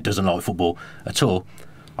 and my mate doesn't like football at all,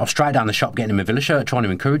 I was straight down the shop getting him a Villa shirt, trying to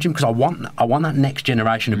encourage him, because I want that next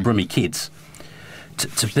generation of Brummie kids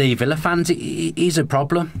to be Villa fans. It is a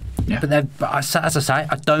problem, but as I say,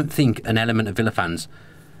 I don't think an element of Villa fans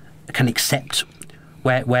can accept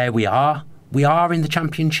where we are. We are in the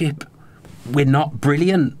Championship. We're not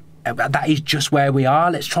brilliant. That is just where we are.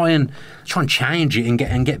 Let's try and change it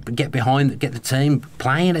and get behind, get the team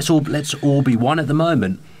playing. Let's all be one. At the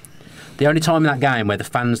moment, the only time in that game where the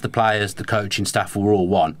fans, the players, the coaching staff were all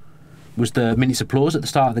one was the minutes applause at the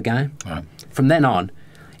start of the game. Right. From then on,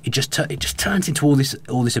 it just turns into all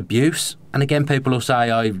this abuse. And again, people will say,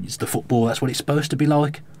 "Oh, it's the football. That's what it's supposed to be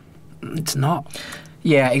like." It's not.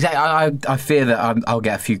 Yeah, exactly. I fear that I'll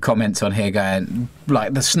get a few comments on here going,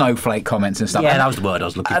 like the snowflake comments and stuff. Yeah, and that was the word I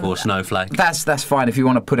was looking for, snowflake. That's fine if you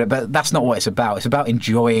want to put it, but that's not what it's about. It's about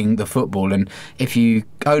enjoying the football, and if you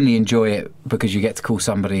only enjoy it because you get to call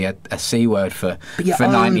somebody a C word for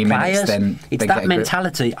 90 minutes, then it's that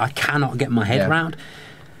mentality I cannot get my head around.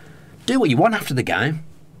 Do what you want after the game.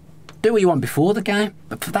 Do what you want before the game.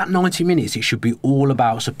 But for that 90 minutes, it should be all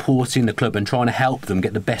about supporting the club and trying to help them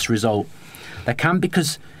get the best result they can,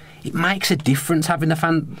 because it makes a difference having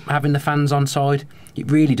the fans on side. It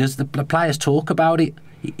really does. The players talk about it.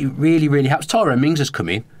 It really, really helps. Tyrone Mings has come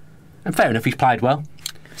in, and fair enough, he's played well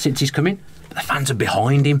since he's come in. But the fans are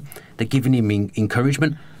behind him. They're giving him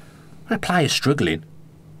encouragement. When a player's struggling,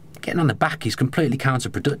 getting on the back is completely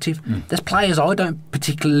counterproductive. There's players I don't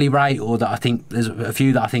particularly rate, or that I think there's a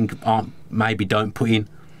few that I think maybe don't put in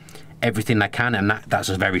everything they can, and that's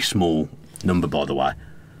a very small number, by the way.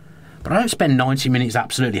 But I don't spend 90 minutes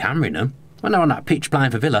absolutely hammering them. When they're on that pitch playing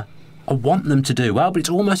for Villa, I want them to do well, but it's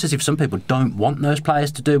almost as if some people don't want those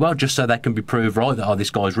players to do well just so they can be proved right that, oh, this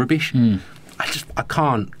guy's rubbish. I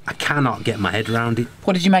cannot get my head around it.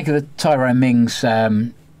 What did you make of the Tyrone Mings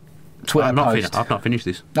Twitter post? I've not finished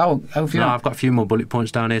this. Oh, have you not? I've got a few more bullet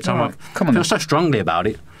points down here, Tom. Right. Come on, I feel so strongly about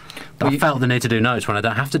it. I felt the need to do notes when I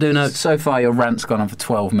don't have to do notes. So far, your rant's gone on for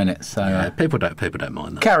 12 minutes. So yeah, people don't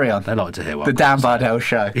mind that. Carry on. They like to hear what the Dan Bardell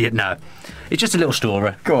show. Yeah, no, it's just a little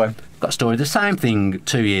story. Go on. Got a story. The same thing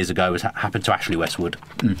 2 years ago has happened to Ashley Westwood.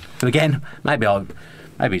 Who again, maybe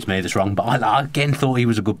it's me that's wrong, but I again thought he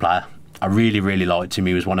was a good player. I really, really liked him.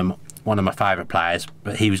 He was one of my favourite players,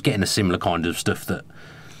 but he was getting a similar kind of stuff that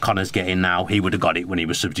Connor's getting now. He would have got it when he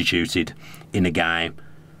was substituted in a game.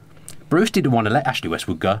 Bruce didn't want to let Ashley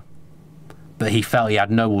Westwood go, but he felt he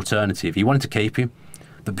had no alternative. He wanted to keep him,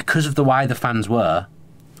 but because of the way the fans were,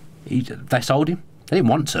 they sold him. They didn't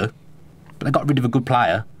want to, but they got rid of a good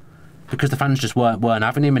player because the fans just weren't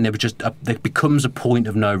having him, and there becomes a point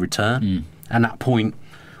of no return, and that point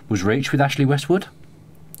was reached with Ashley Westwood.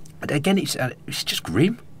 But again, it's just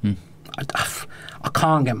grim. I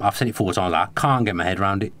can't get. I've said it 4 times. I can't get my head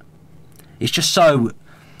around it. It's just so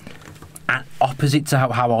opposite to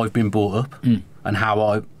how I've been brought up, and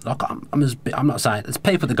how I'm not saying there's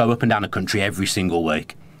people that go up and down the country every single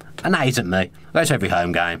week, and that isn't me. I go to every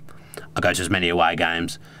home game. I go to as many away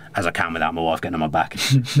games as I can without my wife getting on my back.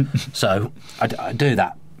 So I do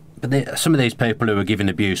that. But some of these people who are giving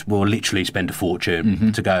abuse will literally spend a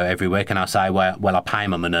fortune to go every week, and I say, well, I pay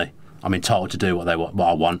my money. I'm entitled to do what I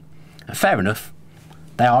want. And fair enough.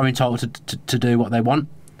 They are entitled to do what they want.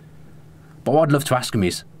 But what I'd love to ask them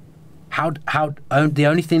is, the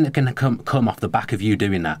only thing that can come off the back of you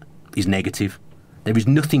doing that is negative. There is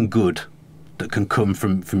nothing good that can come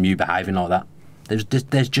from you behaving like that.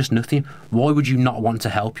 There's just nothing. Why would you not want to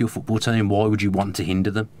help your football team? Why would you want to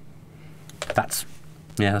hinder them? That's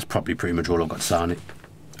probably pretty much all I've got to say on it.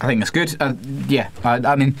 I think that's good. I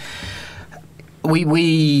mean,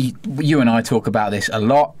 you and I talk about this a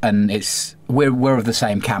lot, and we're of the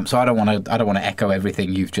same camp. So I don't want to echo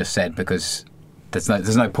everything you've just said, because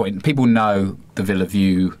there's no point. People know the Villa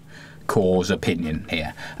View cause opinion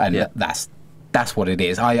here, and that's what it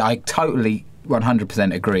is. I totally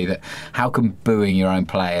 100% agree that how can booing your own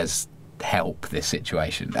players help this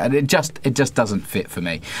situation? And it just doesn't fit for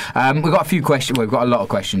me. We've got a few questions. We've got a lot of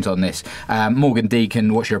questions on this. Morgan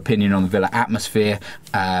Deacon, what's your opinion on the Villa atmosphere,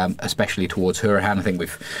 especially towards Hourihan? I think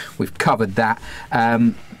we've covered that.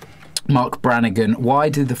 Mark Brannigan, why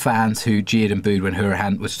do the fans who jeered and booed when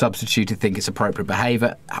Hourihan was substituted think it's appropriate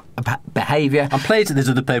behaviour? I'm pleased that there's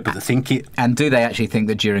other people that think it. And do they actually think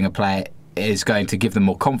that jeering a player is going to give them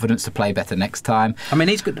more confidence to play better next time? I mean,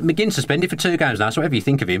 McGinn's suspended for 2 games now, so whatever you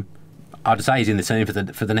think of him, I'd say he's in the team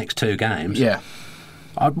for the next 2 games. Yeah.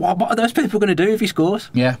 What are those people going to do if he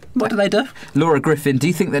scores? Yeah. What do they do? Laura Griffin, do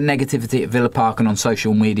you think that negativity at Villa Park and on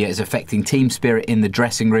social media is affecting team spirit in the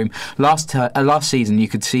dressing room? Last season, you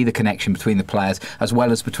could see the connection between the players as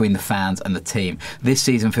well as between the fans and the team. This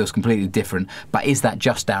season feels completely different, but is that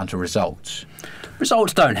just down to results?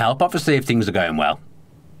 Results don't help. Obviously, if things are going well,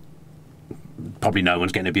 probably no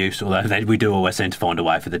one's getting abuse, although we do always seem to find a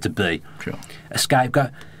way for there to be a scapegoat.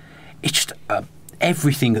 It's just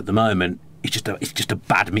everything at the moment. It's just a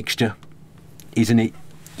bad mixture, isn't it?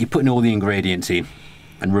 You're putting all the ingredients in,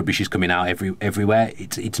 and rubbish is coming out everywhere.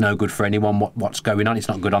 It's no good for anyone. What's going on? It's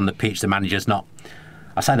not good on the pitch. The manager's not.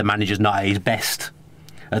 I say the manager's not at his best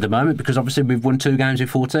at the moment, because obviously we've won 2 games in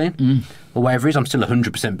 14 or whatever it is. I'm still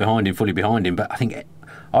 100% behind him, fully behind him. But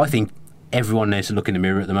I think everyone needs to look in the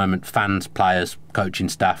mirror at the moment. Fans, players, coaching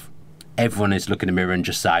staff. Everyone needs to look in the mirror and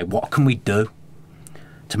just say, what can we do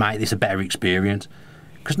to make this a better experience?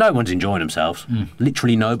 Because no one's enjoying themselves.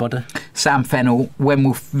 Literally nobody. Sam Fennell, when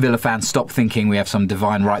will Villa fans stop thinking we have some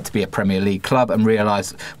divine right to be a Premier League club and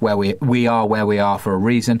realise where we are where we are for a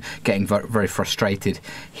reason? Getting very, very frustrated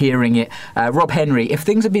hearing it. Rob Henry, if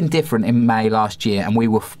things had been different in May last year and we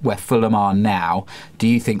were where Fulham are now, do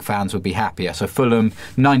you think fans would be happier? So Fulham,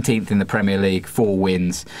 19th in the Premier League, 4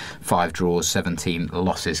 wins, 5 draws, 17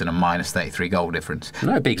 losses and a minus 33 goal difference.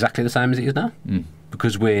 No, it'd be exactly the same as it is now.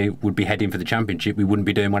 Because we would be heading for the Championship, we wouldn't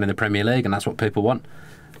be doing one in the Premier League, and that's what people want.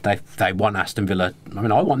 They want Aston Villa. I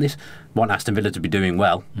mean, I want Aston Villa to be doing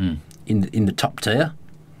well in the top tier.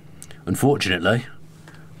 Unfortunately,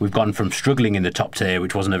 we've gone from struggling in the top tier,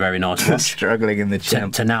 which wasn't a very nice watch, struggling in the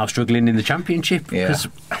to now struggling in the Championship. Yeah. Because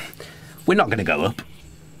we're not going to go up.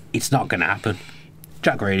 It's not going to happen.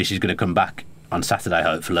 Jack Grealish is going to come back on Saturday,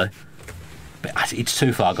 hopefully. But it's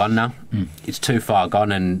too far gone now. It's too far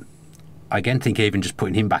gone, and I again think even just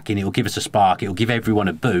putting him back in, it'll give us a spark. It'll give everyone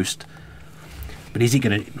a boost. But is he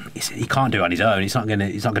going to? He can't do it on his own. It's not going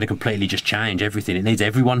to completely just change everything. It needs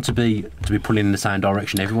everyone to be pulling in the same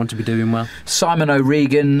direction. Everyone to be doing well. Simon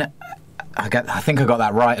O'Regan, I think I got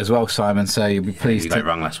that right as well, Simon. So you'll be pleased. You got it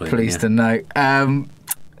wrong last week. Pleased to know.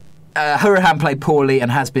 Hurahan played poorly and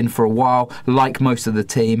has been for a while, like most of the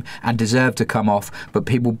team, and deserved to come off, but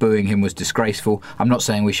people booing him was disgraceful. I'm not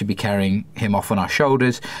saying we should be carrying him off on our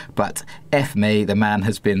shoulders, but F me, the man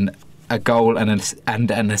has been a goal and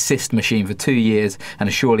an assist machine for 2 years and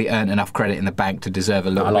has surely earned enough credit in the bank to deserve a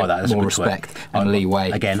little bit more respect and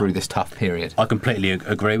leeway through this tough period. I completely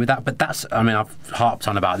agree with that, but I've harped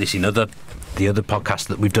on about this in the other podcasts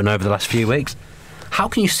that we've done over the last few weeks. How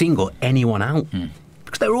can you single anyone out?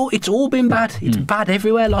 Because it's all been bad. It's bad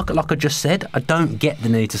everywhere, like I just said. I don't get the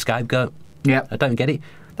need to scapegoat. Yeah, I don't get it.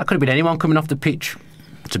 That could have been anyone coming off the pitch,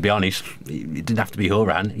 to be honest. It didn't have to be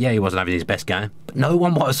Hurahan. Yeah, he wasn't having his best game, but no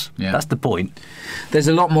one was. Yeah. That's the point. There's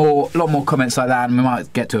a lot more comments like that, and we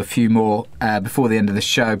might get to a few more before the end of the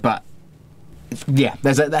show, but yeah,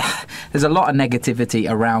 there's a lot of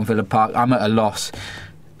negativity around Villa Park. I'm at a loss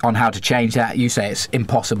on how to change that. You say it's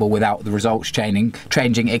impossible without the results changing.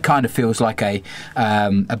 It kind of feels like a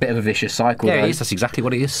bit of a vicious cycle. Yeah, it is. That's exactly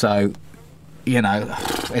what it is. So,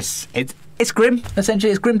 it's grim. Essentially,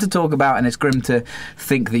 it's grim to talk about, and it's grim to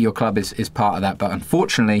think that your club is part of that. But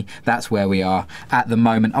unfortunately, that's where we are at the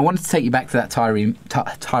moment. I wanted to take you back to that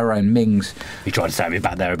Tyrone Mings. You tried to say me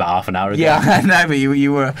back there about half an hour ago. Yeah, I know, but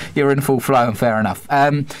you were in full flow, and fair enough.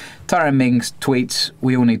 Tyrone Mings tweets,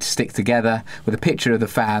 "We all need to stick together," with a picture of the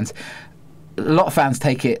fans. A lot of fans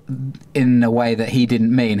take it in a way that he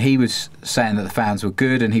didn't mean. He was saying that the fans were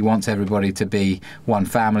good and he wants everybody to be one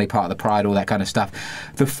family, part of the pride, all that kind of stuff.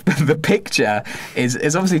 The picture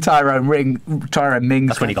is obviously Tyrone Mings.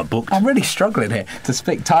 That's when he got booked. I'm really struggling here to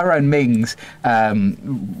speak. Tyrone Mings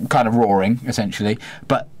kind of roaring, essentially,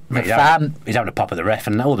 but he's having a pop at the ref,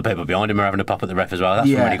 and all the people behind him are having a pop at the ref as well. That's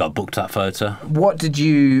when he got booked, that photo. What did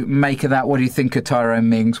you make of that? What do you think of Tyrone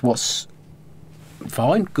Mings? What's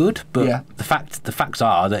fine, good, but the facts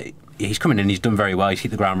are that he's coming in, he's done very well, he's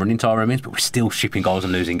hit the ground running, Tyrone Mings, but we're still shipping goals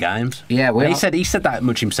and losing games. Yeah, he said that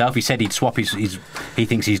much himself. He said he'd swap he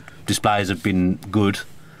thinks his displays have been good,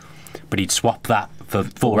 but he'd swap that for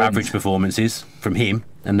 4 average performances from him,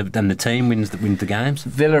 and the team wins the games.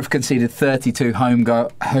 Villa have conceded 32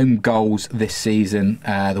 home goals this season,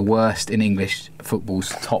 the worst in English football's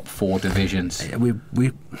top 4 divisions.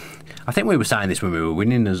 I think we were saying this when we were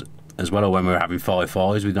winning as well, or when we were having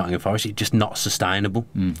 5-5s with Nottingham Forest. It's just not sustainable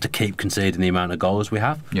to keep conceding the amount of goals we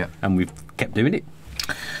have, and we've kept doing it.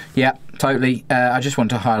 Yeah, totally. I just want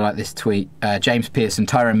to highlight this tweet. James Pearson,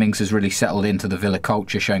 Tyrone Mings has really settled into the Villa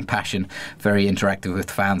culture, showing passion, very interactive with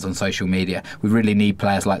fans on social media. We really need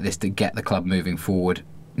players like this to get the club moving forward.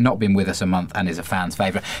 Not been with us a month and is a fan's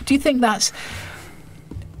favourite. Do you think that's...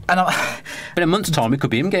 in a month's time, it could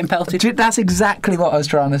be him getting pelted. That's exactly what I was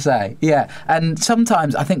trying to say. Yeah, and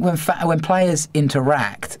sometimes I think when players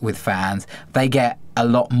interact with fans, they get a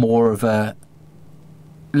lot more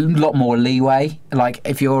leeway. Like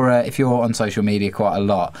if you're on social media quite a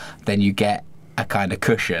lot, then you get a kind of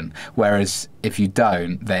cushion. Whereas if you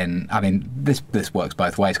don't, then this works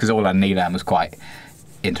both ways, because Orlan Nilan was quite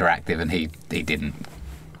interactive and he didn't.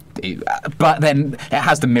 But then it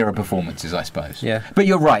has the mirror performances, I suppose. Yeah. But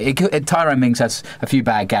you're right. Tyrone Mings has a few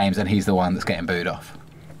bad games, and he's the one that's getting booed off.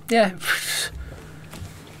 Yeah.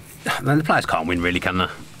 Then the players can't win, really, can they?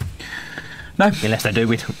 No. Unless they do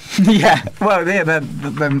win. Yeah. Well, yeah.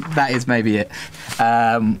 Then that is maybe it.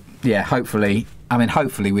 Yeah. Hopefully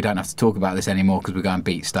we don't have to talk about this anymore because we're going to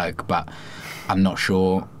beat Stoke. But I'm not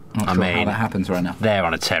sure Not sure how that happens right now. They're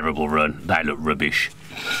on a terrible run. They look rubbish.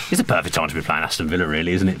 It's the perfect time to be playing Aston Villa,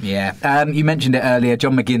 really, isn't it? Yeah. You mentioned it earlier.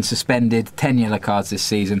 John McGinn suspended, 10 yellow cards this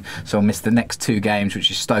season, so he'll miss the next 2 games,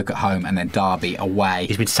 which is Stoke at home and then Derby away.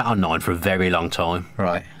 He's been sat on 9 for a very long time.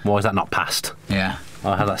 Right. Why is that not passed? Yeah.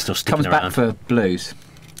 Why has that still sticking Comes around? back for Blues.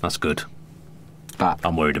 That's good. But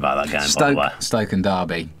I'm worried about that game, by the way. Stoke and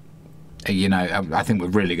Derby. You know, I think we're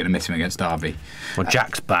really going to miss him against Derby. Well,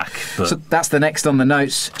 Jack's back, but... So that's the next on the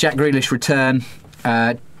notes. Jack Grealish return.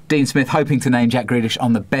 Dean Smith hoping to name Jack Grealish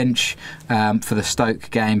on the bench for the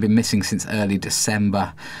Stoke game. Been missing since early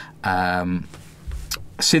December.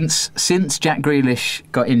 Since Jack Grealish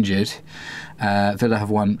got injured, Villa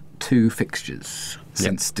have won 2 fixtures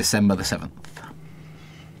since December the 7th.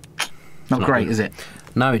 Not great, good. Is it?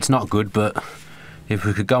 No, it's not good, but if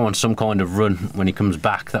we could go on some kind of run when he comes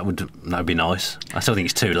back, that would be nice. I still think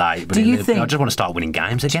it's too late, but I just want to start winning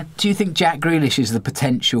games again. Do you think Jack Grealish is the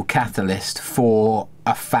potential catalyst for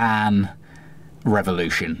a fan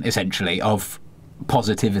revolution, essentially, of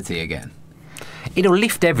positivity again? It'll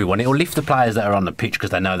lift everyone. It'll lift the players that are on the pitch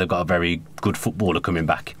because they know they've got a very good footballer coming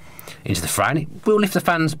back into the fray. And it will lift the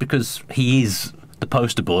fans because he is the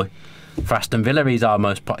poster boy for Aston Villa. He's our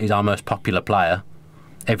most popular player.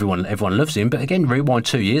 Everyone loves him, but again, rewind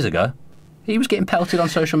 2 years ago, he was getting pelted on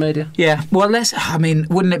social media. Yeah, well,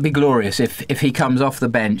 wouldn't it be glorious if he comes off the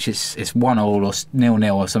bench, it's 1-0 or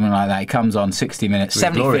 0-0 or something like that. He comes on 60 minutes,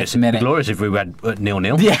 75th minute. It'd be glorious if we had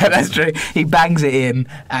 0-0. Yeah, that's true. He bangs it in,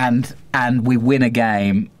 and we win a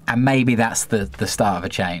game, and maybe that's the start of a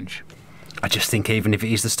change. I just think even if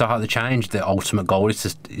it is the start of the change, the ultimate goal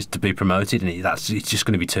is to be promoted, and it's just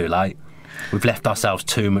going to be too late. We've left ourselves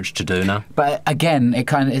too much to do now. But again,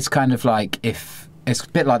 it's kind of like if it's a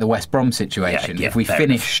bit like the West Brom situation. Yeah, if we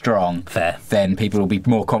finish strong, then people will be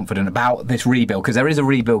more confident about this rebuild because there is a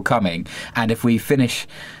rebuild coming. And if we finish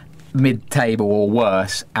mid-table or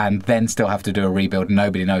worse and then still have to do a rebuild and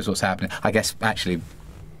nobody knows what's happening, I guess actually,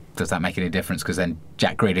 does that make any difference? Because then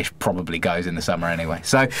Jack Grealish probably goes in the summer anyway.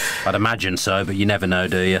 So I'd imagine so, but you never know,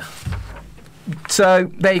 do you?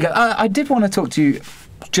 So there you go. I did want to talk to you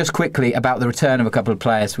just quickly about the return of a couple of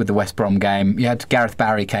players with the West Brom game. You had Gareth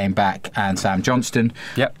Barry came back and Sam Johnston.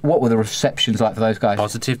 Yep. What were the receptions like for those guys?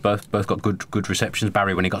 Positive. Both got good receptions.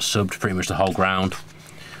 Barry, when he got subbed, pretty much the whole ground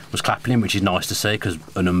was clapping him, which is nice to see because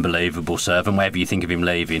an unbelievable servant. Whatever you think of him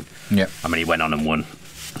leaving, I mean, he went on and won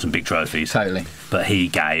some big trophies. Totally. But he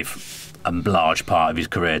gave a large part of his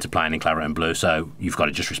career to playing in claret and blue, so you've got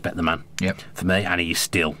to just respect the man. Yep. For me, and he's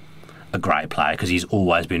still a great player because he's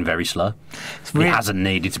always been very slow. He hasn't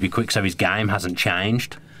needed to be quick, so his game hasn't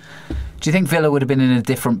changed. Do you think Villa would have been in a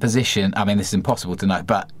different position? I mean, this is impossible to know,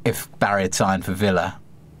 but if Barry had signed for Villa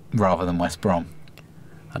rather than West Brom?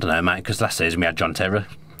 I don't know, mate, because last season we had John Terry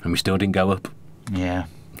and we still didn't go up. Yeah.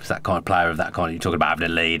 It's that kind of player of that kind. You're talking about having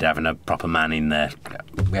a lead, having a proper man in there.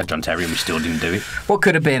 We had John Terry and we still didn't do it. What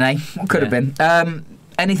could have been, eh? What could have been?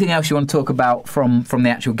 Anything else you want to talk about from the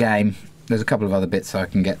actual game? There's a couple of other bits I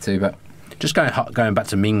can get to, but just going back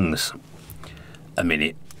to Mings a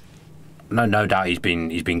minute. No doubt he's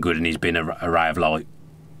been good and he's been a ray of light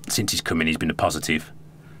since he's come in. He's been a positive,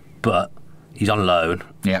 but he's on loan.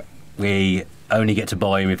 Yeah, we only get to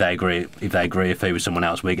buy him if they agree. If he was someone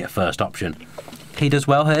else, we get first option. He does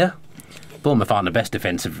well here. Bournemouth aren't the best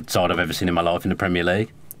defensive side I've ever seen in my life in the Premier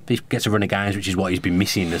League. If he gets a run of games, which is what he's been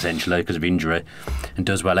missing essentially because of injury, and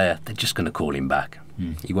does well here, they're just going to call him back.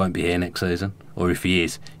 He won't be here next season, or if he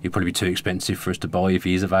is, he'll probably be too expensive for us to buy if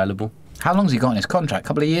he is available. How long's he got in his contract? A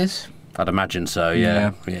couple of years? I'd imagine so.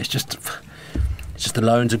 Yeah. It's just the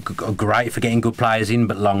loans are great for getting good players in,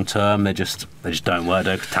 but long term they just don't work.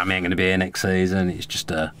 Tammy ain't going to be here next season. It's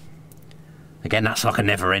just again, that's like a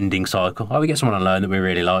never-ending cycle. Oh, we get someone on loan that we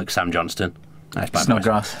really like, Sam Johnston.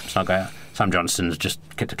 Snodgrass. Snodgrass. Sam Johnston's just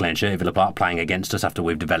kept a clean sheet at Villa Park playing against us after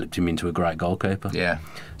we've developed him into a great goalkeeper. Yeah.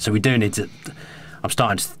 So we do need to. I'm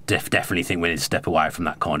starting to definitely think we need to step away from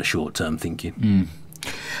that kind of short-term thinking.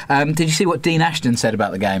 Did you see what Dean Ashton said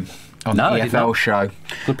about the game on the EFL show?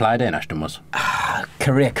 Good player, Dean Ashton was.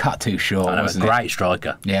 Career cut too short. Wasn't great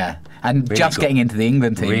striker. Yeah. And really just getting into the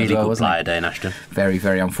England team really as well, good wasn't player, Dean Ashton. Very,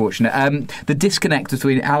 very unfortunate. The disconnect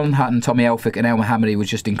between Alan Hutton, Tommy Elphick and El Mohammadi was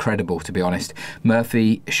just incredible, to be honest.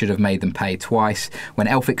 Murphy should have made them pay twice. When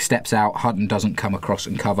Elphick steps out, Hutton doesn't come across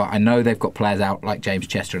and cover. I know they've got players out like James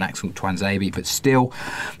Chester and Axel Twanzebe, but still,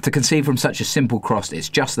 to concede from such a simple cross, it's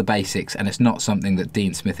just the basics, and it's not something that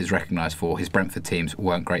Dean Smith is recognised for. His Brentford teams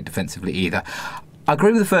weren't great defensively either. I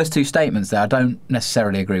agree with the first two statements there. I don't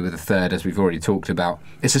necessarily agree with the third, as we've already talked about.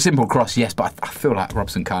 It's a simple cross, yes, but I feel like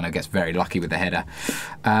Robson Kano gets very lucky with the header.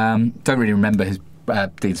 Don't really remember his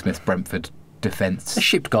Dean Smith's Brentford defence. They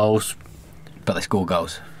shipped goals. But they score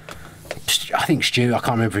goals. I think Stu, I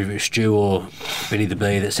can't remember if it was Stu or Billy the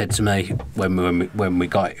Bee that said to me when we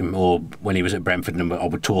got him, or when he was at Brentford, and I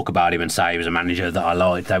would talk about him and say he was a manager that I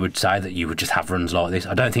liked, they would say that you would just have runs like this.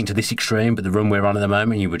 I don't think to this extreme, but the run we're on at the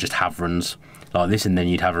moment, you would just have runs like this, and then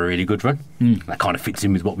you'd have a really good run. That kind of fits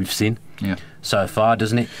in with what we've seen so far,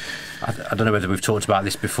 doesn't it? I don't know whether we've talked about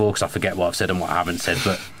this before, because I forget what I've said and what I haven't said,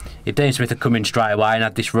 but if Dean Smith had come in straight away and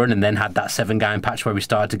had this run and then had that 7-game patch where we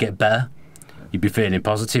started to get better, you'd be feeling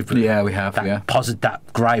positive. But yeah, we have. That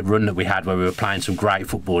great run that we had where we were playing some great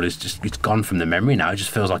football it's gone from the memory now. It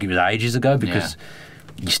just feels like it was ages ago, because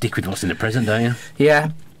you stick with what's in the present, don't you?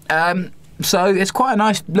 Yeah. So it's quite a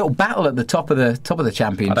nice little battle at the top of the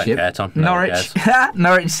championship. I don't care, Tom.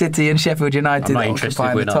 Norwich City and Sheffield United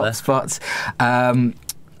occupying the top spots.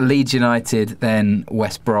 Leeds United, then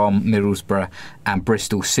West Brom, Middlesbrough and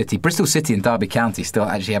Bristol City. Bristol City and Derby County still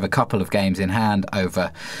actually have a couple of games in hand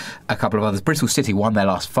over a couple of others. Bristol City won their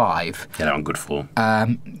last 5. Yeah, they're on good form.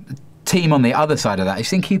 Team on the other side of that, you've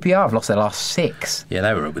seen QPR have lost their last 6. Yeah,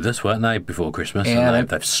 they were up with us, weren't they, before Christmas? Yeah, and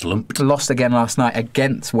they've slumped. Lost again last night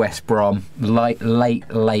against West Brom.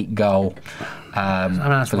 Late goal.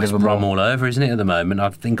 That's West Brom all over, isn't it, at the moment? I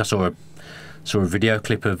think I saw a video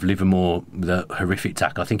clip of Livermore with a horrific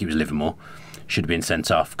tackle. I think it was Livermore. Should have been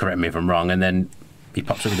sent off. Correct me if I'm wrong. And then he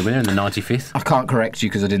pops up with the winner in the 95th. I can't correct you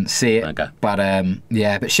because I didn't see it. Okay. But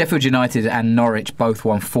but Sheffield United and Norwich both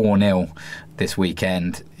won 4-0 this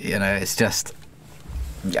weekend. You know, it's just...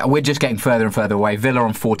 we're just getting further and further away. Villa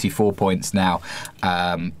on 44 points now,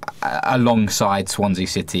 alongside Swansea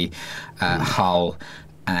City, Hull,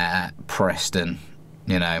 Preston.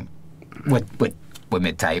 You know, we're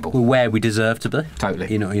mid-table. We're where we deserve to be.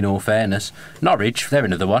 Totally. In all fairness. Norwich, they're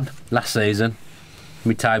another one. Last season,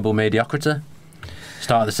 mid-table mediocrity.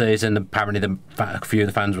 Start of the season, apparently a few of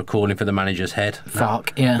the fans were calling for the manager's head. Now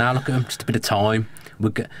look at them, just a bit of time.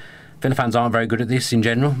 Villa fans aren't very good at this in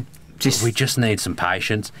general. We just need some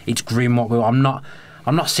patience. It's grim what I'm not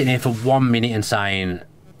sitting here for 1 minute and saying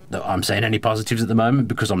that I'm seeing any positives at the moment,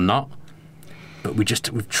 because I'm not. But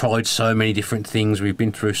we've tried so many different things. We've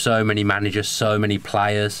been through so many managers, so many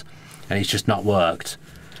players, and it's just not worked.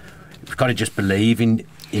 We've got to just believe in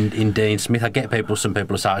Dean Smith. I get some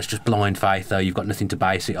people say it's just blind faith, though. You've got nothing to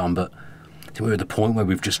base it on, but I think we're at the point where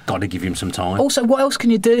we've just got to give him some time. Also, what else can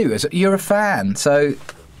you do? You're a fan, so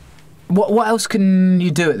what else can you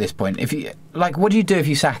do at this point? What do you do if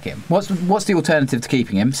you sack him? What's the alternative to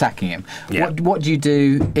keeping him? Sacking him. Yeah. What do you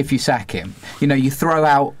do if you sack him? You know, you throw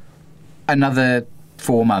out another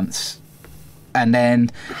 4 months, and then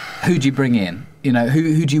who do you bring in? You know,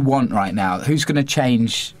 who do you want right now? Who's going to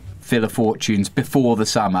change Villa fortunes before the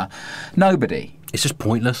summer? Nobody. It's just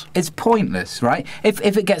pointless. It's pointless, right? If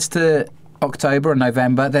it gets to October or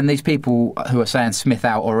November, then these people who are saying Smith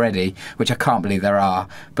out already, which I can't believe there are,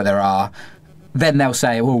 but there are, then they'll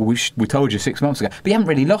say, "Well, we told you 6 months ago." But you haven't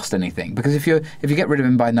really lost anything, because if you get rid of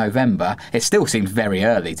him by November, it still seems very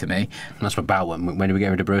early to me. That's about when do we get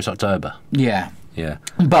rid of Bruce? October. Yeah.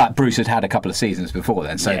 But Bruce had a couple of seasons before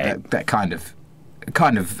then, so that kind of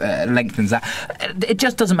lengthens that. It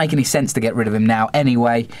just doesn't make any sense to get rid of him now.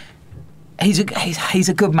 Anyway, he's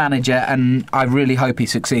a good manager, and I really hope he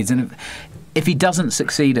succeeds. And if he doesn't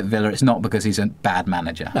succeed at Villa, it's not because he's a bad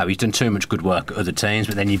manager. No, he's done too much good work at other teams,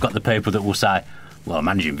 but then you've got the people that will say, well,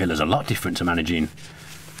 managing Villa's a lot different to managing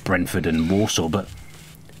Brentford and Warsaw, but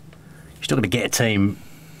you're still going to get a team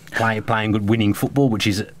playing good, winning football, which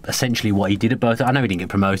is essentially what he did at both. I know he didn't get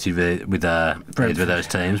promoted with those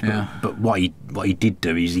teams, but what he did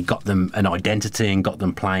do is he got them an identity and got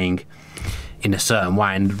them playing in a certain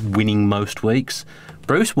way and winning most weeks.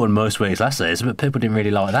 Bruce won most weeks last season, but people didn't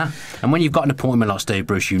really like that. And when you've got an appointment like Steve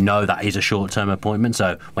Bruce, you know that is a short-term appointment.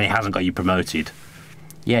 So when he hasn't got you promoted,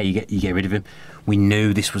 you get rid of him. We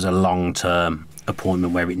knew this was a long-term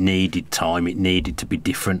appointment where it needed time, it needed to be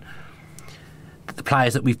different. The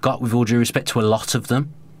players that we've got, with all due respect to a lot of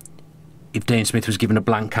them, if Dean Smith was given a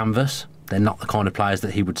blank canvas, they're not the kind of players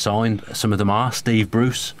that he would sign. Some of them are Steve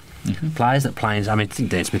Bruce players that play. I think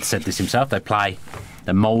Dean Smith said this himself.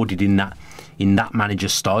 They're moulded in that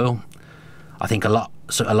manager's style. I think a lot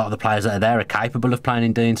of the players that are there are capable of playing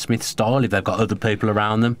in Dean Smith's style if they've got other people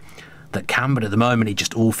around them that can. But at the moment, it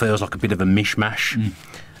just all feels like a bit of a mishmash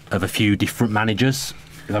of a few different managers.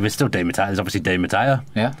 I mean, still Di Matteo. There's obviously Di Matteo.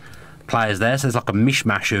 Yeah. Players there, so there's like a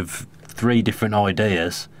mishmash of 3 different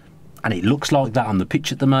ideas, and it looks like that on the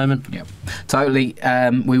pitch at the moment. Yeah, totally.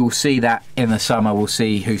 We will see that in the summer. We'll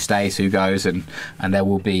see who stays, who goes, and there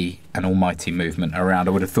will be an almighty movement around.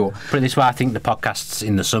 I would have thought. Put it this way, I think the podcasts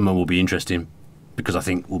in the summer will be interesting because I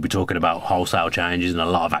think we'll be talking about wholesale changes and a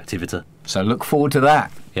lot of activity. So look forward to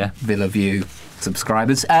that. Yeah. Villa View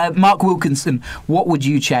subscribers. Mark Wilkinson, what would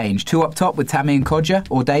you change? 2 up top with Tammy and Codger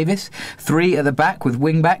or Davis? 3 at the back with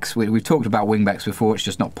wing-backs? We've talked about wing-backs before. It's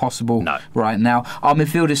just not possible right now. Our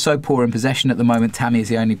midfield is so poor in possession at the moment. Tammy is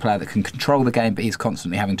the only player that can control the game, but he's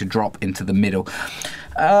constantly having to drop into the middle.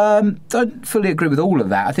 Don't fully agree with all of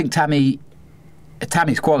that. I think Tammy's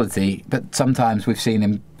quality, but sometimes we've seen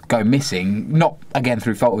him go missing, not again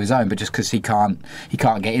through fault of his own, but just because he can't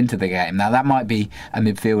get into the game. Now that might be a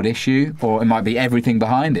midfield issue, or it might be everything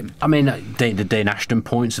behind him. I mean, the Dean Ashton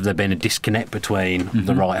points, have there been a disconnect between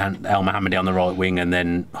the right hand, El Mohammadi on the right wing, and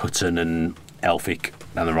then Hutton and Elphick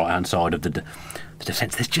on the right hand side of the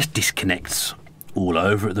defence? There's just disconnects all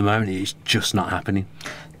over at the moment. It's just not happening.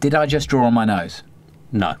 Did I just draw on my nose?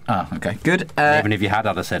 No. Oh, okay, good. Even if you had,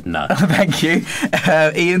 I'd have said no. Thank you.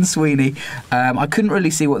 Ian Sweeney. I couldn't really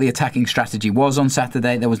see what the attacking strategy was on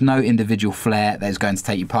Saturday. There was no individual flair that was going to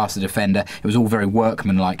take you past the defender. It was all very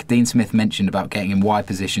workmanlike. Dean Smith mentioned about getting in wide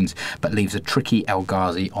positions, but leaves a tricky El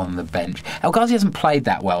Ghazi on the bench. El Ghazi hasn't played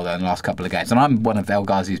that well, though, in the last couple of games, and I'm one of El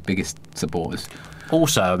Ghazi's biggest supporters.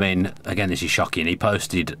 Also, I mean, again, this is shocking. He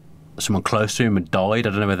posted someone close to him had died. I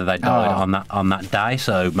don't know whether they died on that day,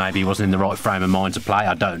 so maybe he wasn't in the right frame of mind to play.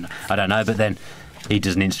 I don't know. But then he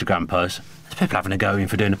does an Instagram post. There's people having a go at him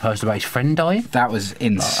for doing a post about his friend dying. That was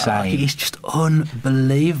insane. It's just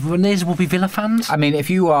unbelievable. And these will be Villa fans. I mean, if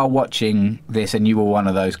you are watching this and you were one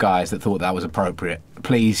of those guys that thought that was appropriate,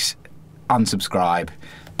 please unsubscribe.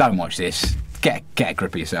 Don't watch this. Get a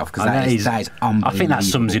grip of yourself, because that is unbelievable. I think that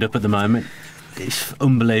sums it up at the moment. It's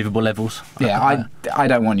unbelievable levels. Yeah, I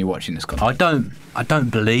don't want you watching this content. I don't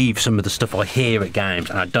believe some of the stuff I hear at games,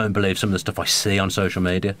 and I don't believe some of the stuff I see on social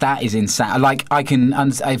media. That is insane. Like, I can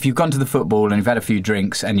understand if you've gone to the football and you've had a few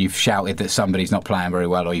drinks and you've shouted that somebody's not playing very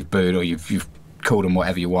well, or you've booed, or you've called them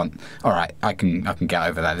whatever you want. All right, I can get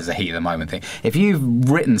over that. There's a heat of the moment thing. If you've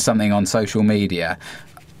written something on social media,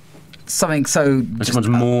 something so someone's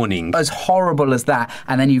mourning, as horrible as that,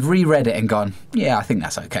 and then you've reread it and gone, yeah, I think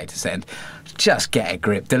that's okay to send. Just get a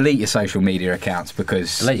grip. Delete your social media accounts,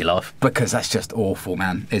 because delete your life, because that's just awful,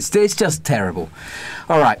 man. It's just terrible.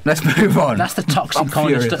 All right, let's move on. That's the toxic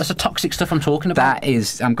kind of stuff. That's the toxic stuff I'm talking about. That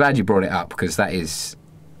is. I'm glad you brought it up, because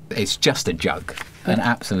it's just a joke, an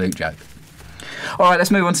absolute joke. All right,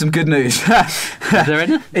 let's move on to some good news. Is there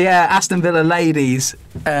any? Yeah, Aston Villa ladies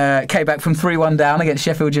came back from 3-1 down against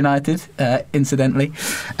Sheffield United, incidentally,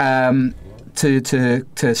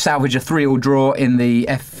 to salvage a 3-3 draw in the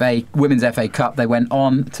Women's FA Cup. They went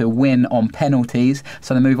on to win on penalties,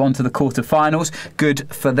 so they move on to the quarter-finals.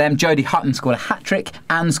 Good for them. Jodie Hutton scored a hat-trick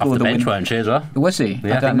and scored the winning. Weren't she, as well? Was he?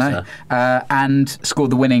 Yeah, I don't know. So. And scored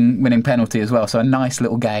the winning penalty as well. So a nice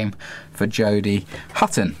little game for Jodie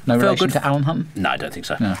Hutton. No relation to Alan Hutton? No, I don't think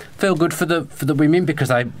so. No. Feel good for the women, because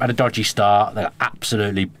they had a dodgy start. They got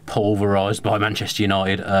absolutely pulverised by Manchester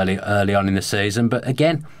United early on in the season. But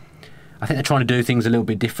again, I think they're trying to do things a little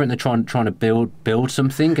bit different. They're trying to build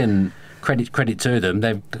something, and credit to them.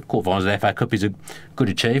 The quarterfinals of the FA Cup is a good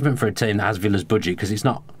achievement for a team that has Villa's budget, because it's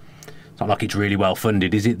not like it's really well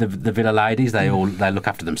funded, is it? The Villa ladies, they look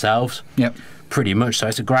after themselves. Yep. Pretty much. So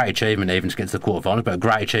it's a great achievement even to get to the quarterfinals, but a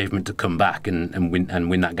great achievement to come back and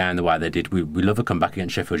win that game the way they did. We love a comeback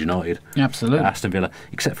against Sheffield United. Absolutely. Aston Villa,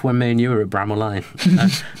 except for when me and you were at Bramall Lane.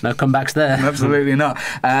 No comebacks there. Absolutely not.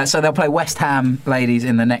 So they'll play West Ham ladies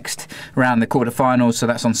in the next round, the quarterfinals. So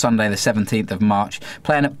that's on Sunday, the 17th of March,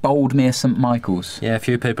 playing at Boldmere St Michael's. Yeah, a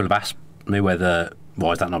few people have asked me why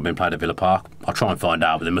has that not been played at Villa Park. I'll try and find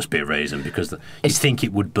out, but there must be a reason, because you think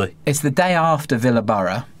it would be. It's the day after Villa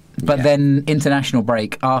Borough, but then international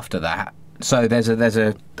break after that. So there's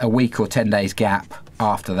a week or 10 days gap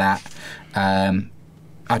after that.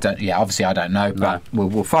 Obviously I don't know, but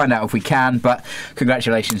we'll find out if we can. But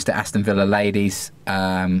congratulations to Aston Villa ladies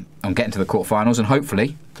on getting to the quarterfinals, and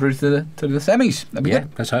hopefully through to the semis. That'd be good.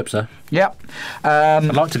 Let's hope so. Yeah.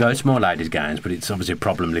 I'd like to go to more ladies' games, but it's obviously a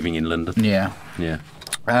problem living in London. Yeah.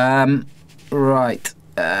 Right.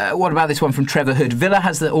 What about this one from Trevor Hood? Villa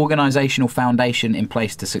has the organisational foundation in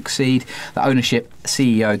place to succeed. The ownership,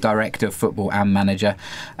 CEO, director of football and manager.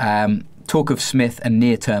 Talk of Smith and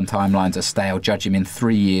near-term timelines are stale. Judge him in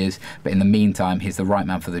 3 years, but in the meantime, he's the right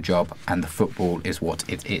man for the job, and the football is what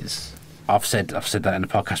it is. I've said that in the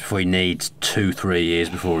podcast before. He needs 2-3 years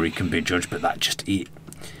before he can be judged, but that just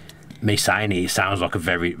me saying it sounds like a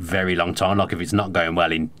very, very long time. Like, if it's not going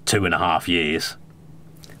well in 2.5 years,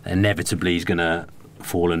 inevitably he's going to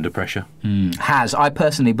fall under pressure. I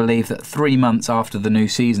personally believe that 3 months after the new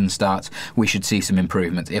season starts, we should see some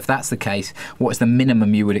improvements. If that's the case, what is the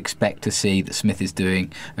minimum you would expect to see that Smith is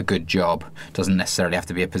doing a good job? Doesn't necessarily have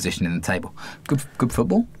to be a position in the table. Good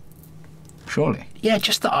football, surely. Yeah,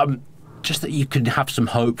 just that you could have some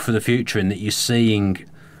hope for the future, and that you're seeing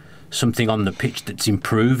something on the pitch that's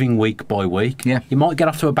improving week by week. Yeah. You might get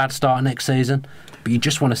off to a bad start next season, but you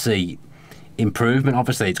just want to see improvement.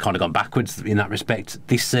 Obviously, it's kind of gone backwards in that respect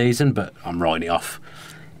this season, but I'm writing it off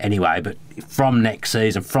anyway. But from next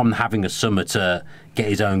season, from having a summer to get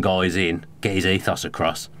his own guys in, get his ethos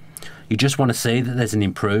across, you just want to see that there's an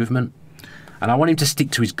improvement. And I want him to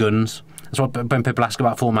stick to his guns. That's why when people ask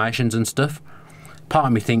about formations and stuff, part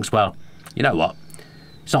of me thinks, well, you know what?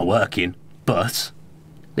 It's not working, but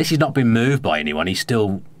at least he's not been moved by anyone. He's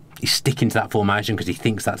sticking to that formation because he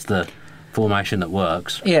thinks that's the formation that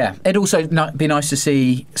works. Yeah, it'd also be nice to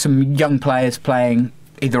see some young players playing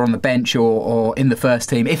either on the bench or in the first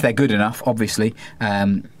team, if they're good enough, obviously.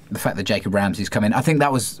 The fact that Jacob Ramsey's come in, I think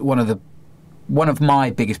that was one of my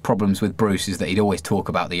biggest problems with Bruce, is that he'd always talk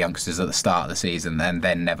about the youngsters at the start of the season and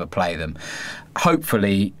then never play them.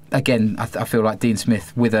 Hopefully, again, I feel like Dean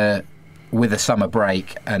Smith, with a summer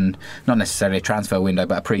break and not necessarily a transfer window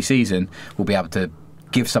but a pre-season, will be able to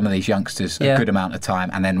give some of these youngsters a good amount of time,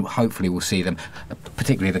 and then hopefully we'll see them,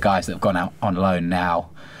 particularly the guys that have gone out on loan now,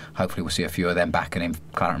 hopefully we'll see a few of them back and in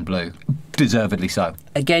claret and blue, deservedly so.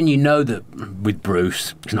 Again, you know that with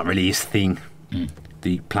Bruce, it's not really his thing,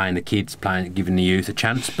 playing the kids, giving the youth a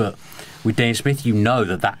chance, but with Dean Smith, you know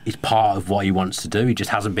that is part of what he wants to do. He just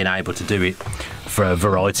hasn't been able to do it for a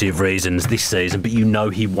variety of reasons this season, but you know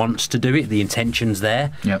he wants to do it, the intention's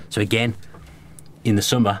there. Yep. So again, in the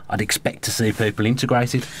summer, I'd expect to see people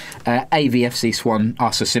integrated. AVFC Swan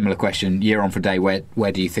asks a similar question year on for day.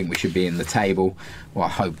 Where do you think we should be in the table? Well, I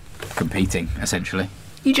hope competing, essentially.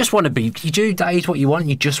 You just want to be, you do days what you want,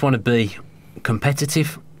 you just want to be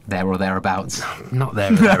competitive. There or thereabouts. Not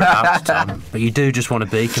there or thereabouts, Tom. But you do just want to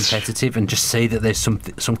be competitive and just see that there's some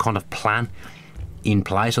kind of plan in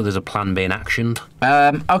place, or there's a plan being actioned.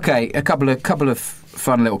 Okay, a couple of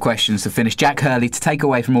fun little questions to finish. Jack Hurley, to take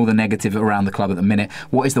away from all the negative around the club at the minute,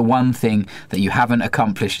 what is the one thing that you haven't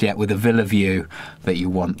accomplished yet with a Villa view that you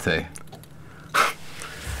want to?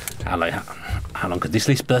 How long could this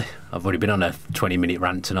list be? I've already been on a 20-minute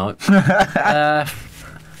rant tonight.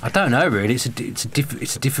 I don't know, really. It's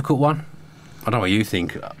a difficult one. I don't know what you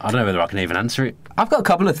think. I don't know whether I can even answer it. I've got a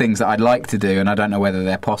couple of things that I'd like to do, and I don't know whether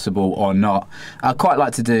they're possible or not. I'd quite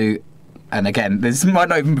like to do, and again, this might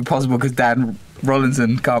not even be possible because Dan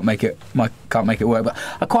Rolinson can't make it work, but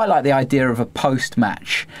I quite like the idea of a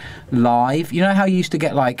post-match live. You know how you used to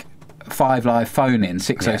get like 5 Live phone-in,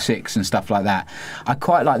 606 and stuff like that? I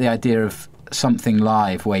quite like the idea of something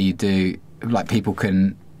live where you do, like, people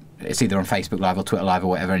can, it's either on Facebook Live or Twitter Live or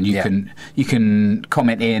whatever, and you can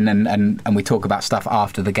comment in and we talk about stuff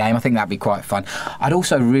after the game. I think that'd be quite fun. I'd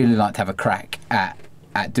also really like to have a crack at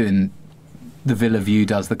doing the Villa View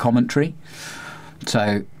does the commentary.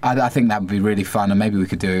 So I think that would be really fun, and maybe we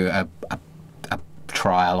could do a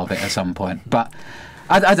trial of it at some point. But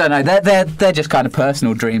I don't know. They're just kind of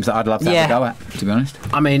personal dreams that I'd love to have a go at, to be honest.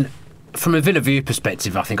 I mean, from a Villa View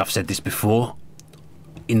perspective, I think I've said this before.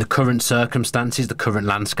 In the current circumstances, the current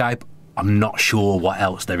landscape, I'm not sure what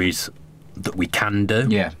else there is that we can do.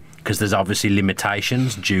 Yeah. Because there's obviously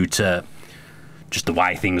limitations due to just the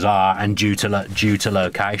way things are and due to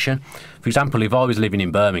location. For example, if I was living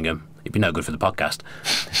in Birmingham, it'd be no good for the podcast,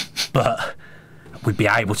 but we'd be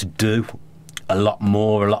able to do a lot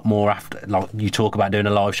more after. Like you talk about doing a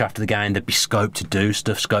live show after the game, there'd be scope to do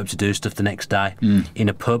stuff the next day in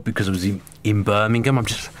a pub, because I was in Birmingham. I'm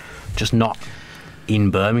just not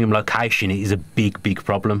in Birmingham. Location is a big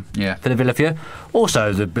problem for the Villa View.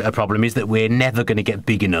 Also, a problem is that we're never going to get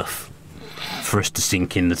big enough for us to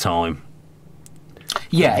sink in the time.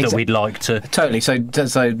 Yeah, that we'd like to. Totally.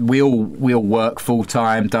 So we all work full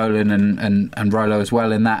time, Dolan and Rolo as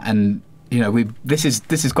well in that, and you know this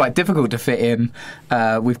is quite difficult to fit in.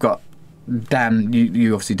 We've got Dan.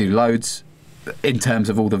 You obviously do loads in terms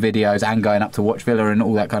of all the videos and going up to watch Villa and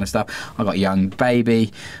all that kind of stuff. I've got a young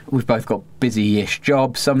baby. We've both got busy-ish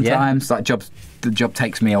jobs sometimes. Like the job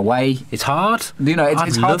takes me away. It's hard. You know,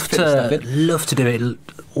 it's hard to fit stuff in. Love to do it,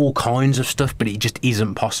 all kinds of stuff, but it just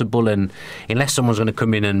isn't possible. And unless someone's going to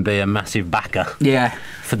come in and be a massive backer,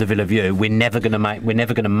 for the Villa View, we're never going to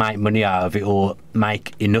make money out of it, or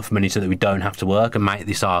make enough money so that we don't have to work and make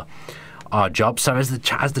this our job. So as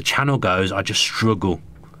the channel goes, I just struggle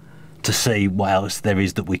to see what else there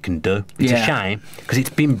is that we can do. It's Yeah. a shame because it's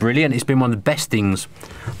been brilliant. It's been one of the best things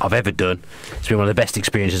I've ever done. It's been one of the best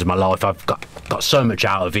experiences of my life. I've got so much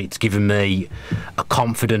out of it. It's given me a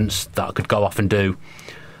confidence that I could go off and do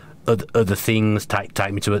other things,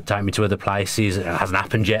 take me to other places. It hasn't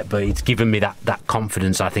happened yet, but it's given me that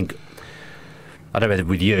confidence. I think, I don't know whether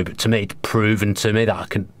with you, but to me, it's proven to me that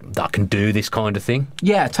I can do this kind of thing.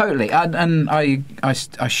 Yeah, totally. And I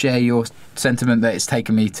share your sentiment that it's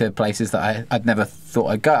taken me to places that I'd never thought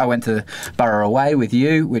I'd go. I went to Borough Away with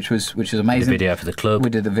you, which was amazing. The video for the club. We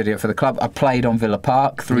did the video for the club. I played on Villa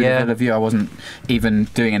Park through the Villa View. I wasn't even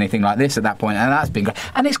doing anything like this at that point, and that's been great.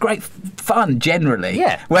 And it's great fun generally.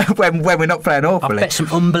 Yeah. When we're not playing awfully. I've met some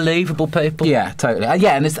unbelievable people. Yeah, totally.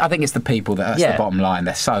 Yeah, and I think it's the people that's the bottom line.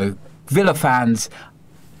 They're so Villa fans.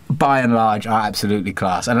 By and large, are absolutely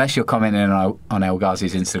class. Unless you're commenting on El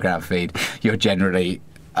Ghazi's Instagram feed, you're generally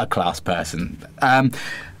a class person.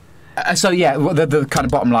 So yeah, the kind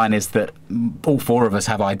of bottom line is that all four of us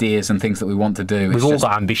have ideas and things that we want to do. We've all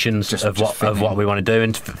got ambitions of what we want to do,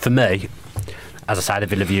 and for me, as I say, the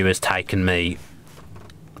Villa View has taken me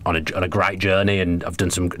on a great journey, and I've done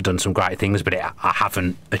some great things, but I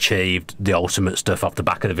haven't achieved the ultimate stuff off the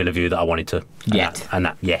back of the Villa View that I wanted to yet. And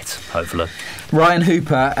that yet, hopefully. Ryan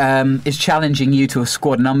Hooper is challenging you to a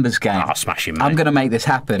squad numbers game. I'll smash him, mate. I'm going to make this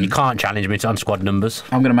happen. You can't challenge me on squad numbers.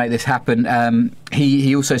 I'm going to make this happen.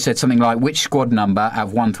 He also said something like, which squad number out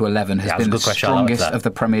of 1 to 11 has been the strongest of the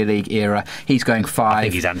Premier League era? He's going 5. I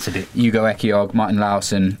think he's answered it. Hugo Ekiog, Martin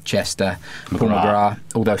Lawson, Chester, Paul McGrath,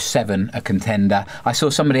 although 7 a contender. I saw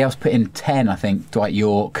somebody else put in 10, I think, Dwight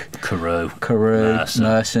York. Carew.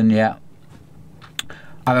 Merson, yeah.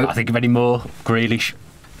 I think of any more. Grealish.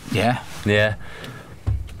 Yeah. Yeah.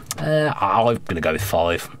 I'm going to go with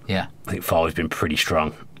 5. Yeah. I think 5 has been pretty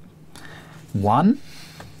strong. 1?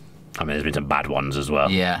 I mean, there's been some bad ones as well.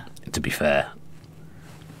 Yeah. To be fair.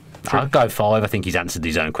 I'll go 5. I think he's answered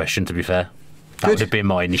his own question, to be fair. That would have been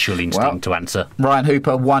my initial instinct to answer. Ryan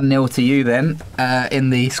Hooper, 1-0 to you then in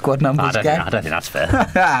the squad numbers game. I don't think that's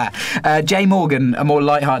fair. Jay Morgan, a more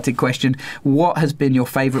light-hearted question. What has been your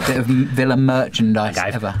favourite bit of Villa merchandise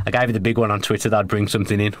ever? I gave you the big one on Twitter that I'd bring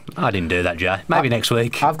something in. I didn't do that, Jay. Maybe next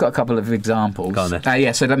week. I've got a couple of examples. Go on then.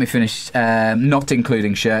 Yeah, so let me finish. Not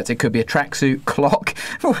including shirts. It could be a tracksuit, clock.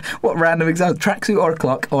 What random example? Tracksuit or a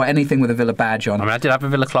clock or anything with a Villa badge on. I mean, I did have a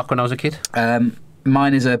Villa clock when I was a kid.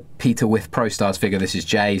 Mine is a Peter With Pro Stars figure. This is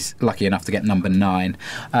Jay's. Lucky enough to get number 9.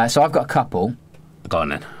 So I've got a couple. Go on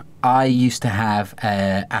then. I used to have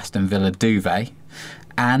Aston Villa duvet.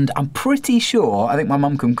 And I'm pretty sure, I think my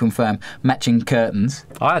mum can confirm, matching curtains.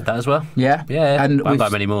 I had that as well. Yeah? Yeah, and I haven't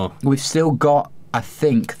got many more. We've still got, I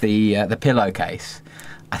think, the pillowcase.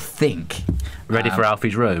 I think. Ready for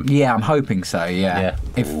Alfie's room? Yeah, I'm hoping so, yeah.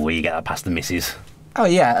 You get that past the missus. Oh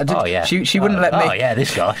yeah, She wouldn't let me. Oh yeah,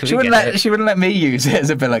 this guy. She wouldn't let me use it as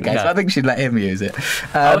a pillowcase. No. I think she'd let him use it.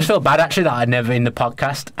 I always feel bad actually that I never in the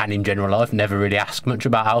podcast and in general life never really asked much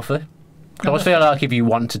about Alfie. I always feel like if you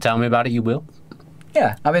want to tell me about it, you will.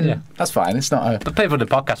 Yeah, I mean that's fine. It's not. But people in the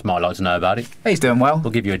podcast might like to know about it. He's doing well.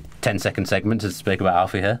 We'll give you a 10-second segment to speak about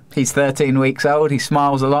Alfie here. He's 13 weeks old. He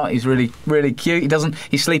smiles a lot. He's really, really cute.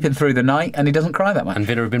 He's sleeping through the night and he doesn't cry that much. And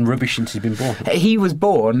Villa have been rubbish since he's been born. He was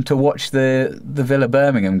born to watch the Villa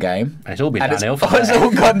Birmingham game. And it's all been downhill from there. It's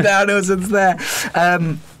all gone downhill since there.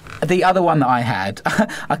 The other one that I had,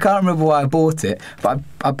 I can't remember why I bought it, but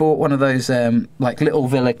I bought one of those like little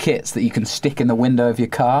Villa kits that you can stick in the window of your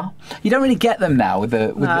car. You don't really get them now with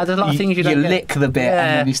the. There's a lot of things you don't get. lick the bit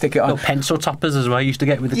and then you stick it on. Little pencil toppers as well. You used to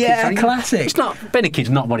get with the kids. Yeah, classic. It's not being a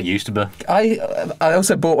kid's not what it used to be. I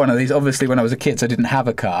also bought one of these. Obviously, when I was a kid, so I didn't have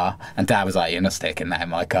a car, and Dad was like, "You're not sticking that in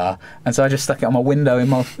my car," and so I just stuck it on my window in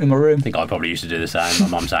my room. I think I probably used to do the same. My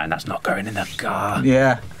mum saying that's not going in the car.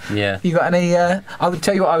 Yeah. Yeah. You got any? I would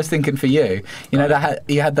tell you what I was thinking for you. You know,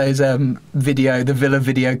 you had those the Villa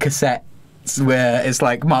video cassettes where it's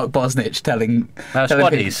like Mark Bosnich telling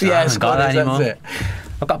Squaddies. Yeah, Squaddies, that's it.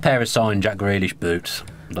 I've got a pair of signed Jack Grealish boots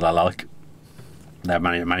that I like. They've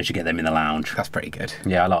managed to get them in the lounge. That's pretty good.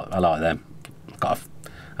 Yeah, I like them.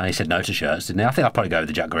 And he said no to shirts, didn't he? I think I'll probably go with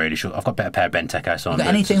the Jack Grealish. I've got a pair of Benteke signed boots.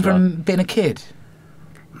 Anything from being a kid?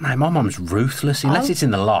 No, my mum's ruthless, unless it's in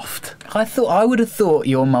the loft. I would have thought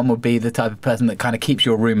your mum would be the type of person that kind of keeps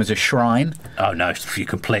your room as a shrine. Oh no, it's the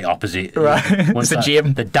complete opposite. Right, it's a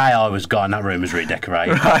gym. The day I was gone, that room was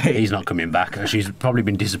redecorated. Right. He's not coming back. She's probably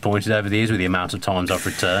been disappointed over the years with the amount of times I've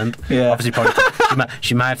returned. Yeah. Obviously, probably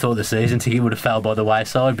She may have thought the season ticket would have fell by the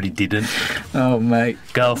wayside, but it didn't. Oh, mate.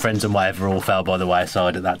 Girlfriends and whatever all fell by the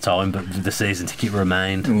wayside at that time, but the season ticket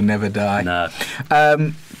remained. Will never die. No.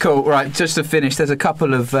 Cool. Right, just to finish, there's a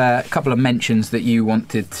couple of mentions that you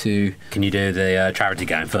wanted to. Can you do the charity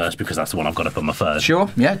game first, because that's the one I've got up on my phone? Sure.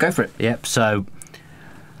 Yeah, go for it. Yep. So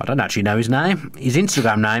I don't actually know his name. His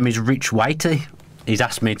Instagram name is Rich Waity. He's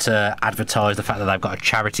asked me to advertise the fact that they've got a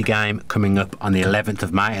charity game coming up on the 11th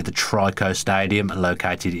of May at the Trico Stadium,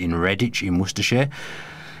 located in Redditch in Worcestershire.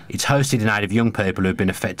 It's hosted in aid of young people who have been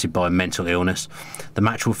affected by mental illness. The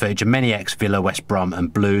match will feature many ex-Villa, West Brom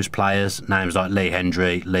and Blues players. Names like Lee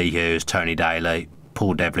Hendry, Lee Hughes, Tony Daly,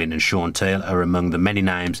 Paul Devlin and Sean Teal are among the many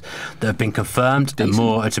names that have been confirmed, and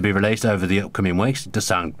more are to be released over the upcoming weeks. It does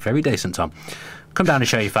sound very decent, Tom. Come down and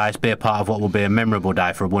show your face, be a part of what will be a memorable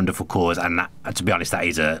day for a wonderful cause, and that, to be honest, that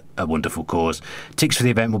is a wonderful cause. Tickets for the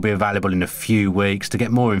event will be available in a few weeks. To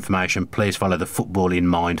get more information, please follow the Football in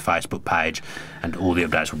Mind Facebook page, and all the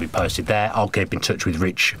updates will be posted there. I'll keep in touch with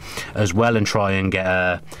Rich as well and try and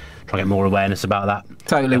get more awareness about that.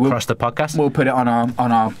 Totally, across the podcast. We'll put it on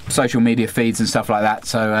our social media feeds and stuff like that.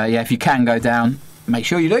 So yeah, if you can go down, make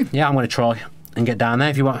sure you do. Yeah, I'm going to try and get down there.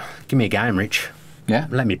 If you want, give me a game, Rich. Yeah,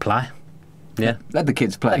 let me play. Yeah, let the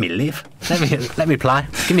kids play. Let me live. Let me play.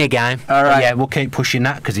 Give me a game. All right. But yeah, we'll keep pushing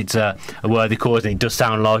that because it's a worthy cause and it does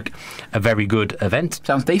sound like a very good event.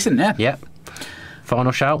 Sounds decent, yeah. Yep.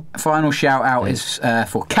 Final shout. Final shout out is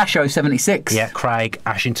for Casho76. Yeah, Craig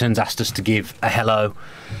Ashington's asked us to give a hello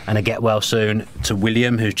and a get well soon to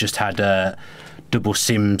William, who's just had a double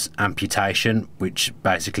Sims amputation, which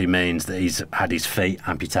basically means that he's had his feet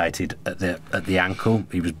amputated at the ankle.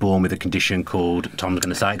 He was born with a condition called, Tom's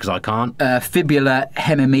going to say it because I can't. Fibula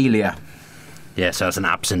hemimelia. Yeah, so it's an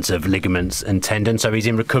absence of ligaments and tendons. So he's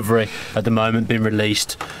in recovery at the moment, been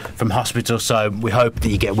released from hospital. So we hope that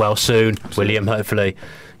you get well soon, William. Hopefully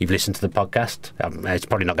you've listened to the podcast. It's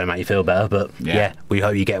probably not going to make you feel better, but yeah, we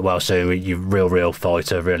hope you get well soon. You're real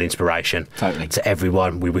fighter, real inspiration. Totally. To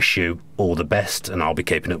everyone, we wish you all the best, and I'll be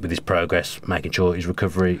keeping up with his progress, making sure his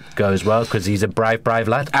recovery goes well, because he's a brave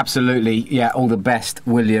lad. Absolutely, yeah. All the best,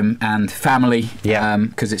 William and family. Yeah.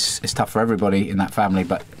 Because it's tough for everybody in that family,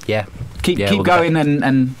 but yeah, keep going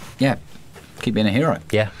and yeah. Keep being a hero.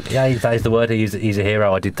 Yeah, that is the word. He's a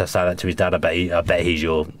hero. I did say that to his dad. I bet he's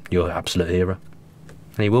your absolute hero.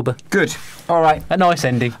 And he will be. Good. All right. A nice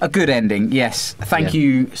ending. A good ending, yes. Thank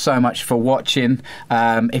you so much for watching.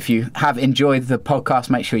 If you have enjoyed the podcast,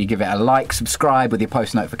 make sure you give it a like, subscribe with your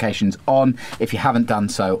post notifications on if you haven't done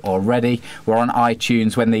so already. We're on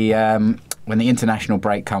iTunes. When the international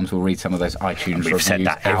break comes, we'll read some of those iTunes reviews. We've said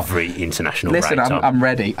that every international break. Listen, I'm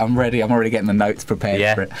ready. I'm already getting the notes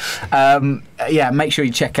prepared for it. Make sure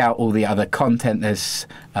you check out all the other content. There's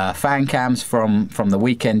fan cams from the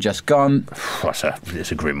weekend just gone.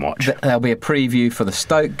 It's a grim watch. There'll be a preview for the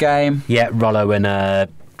Stoke game. Yeah, Rollo and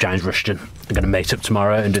James Rushton are going to meet up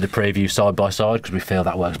tomorrow and do the preview side by side because we feel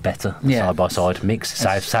that works better. Side by side mix.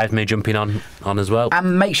 Saves me jumping on as well.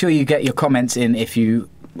 And make sure you get your comments in if you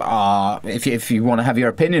want to have your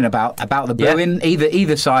opinion about the booing,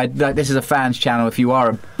 either side. Like, this is a fans channel. If you are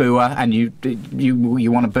a booer and you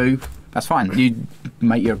want to boo, that's fine. You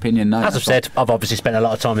make your opinion known. As I've said, I've obviously spent a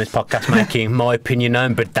lot of time in this podcast making my opinion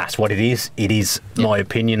known, but that's what it is. It is my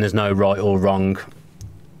opinion. There's no right or wrong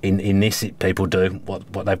in this. People do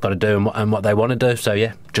what they've got to do and what they want to do. So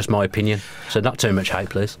yeah, just my opinion. So not too much hate,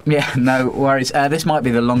 please. Yeah, no worries. This might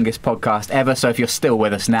be the longest podcast ever, so if you're still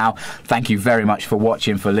with us now, thank you very much for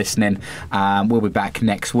watching, for listening. We'll be back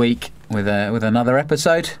next week with another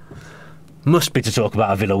episode. Must be to talk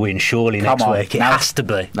about a Villa win, surely, next week. It has to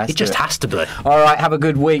be. It just has to be. All right, have a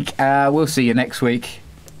good week. We'll see you next week.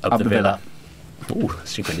 Up the Villa. Ooh,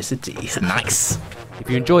 synchronicity. Nice. If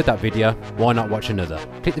you enjoyed that video, why not watch another?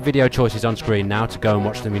 Click the video choices on screen now to go and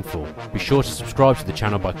watch them in full. Be sure to subscribe to the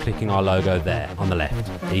channel by clicking our logo there on the left.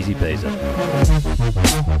 Easy peasy.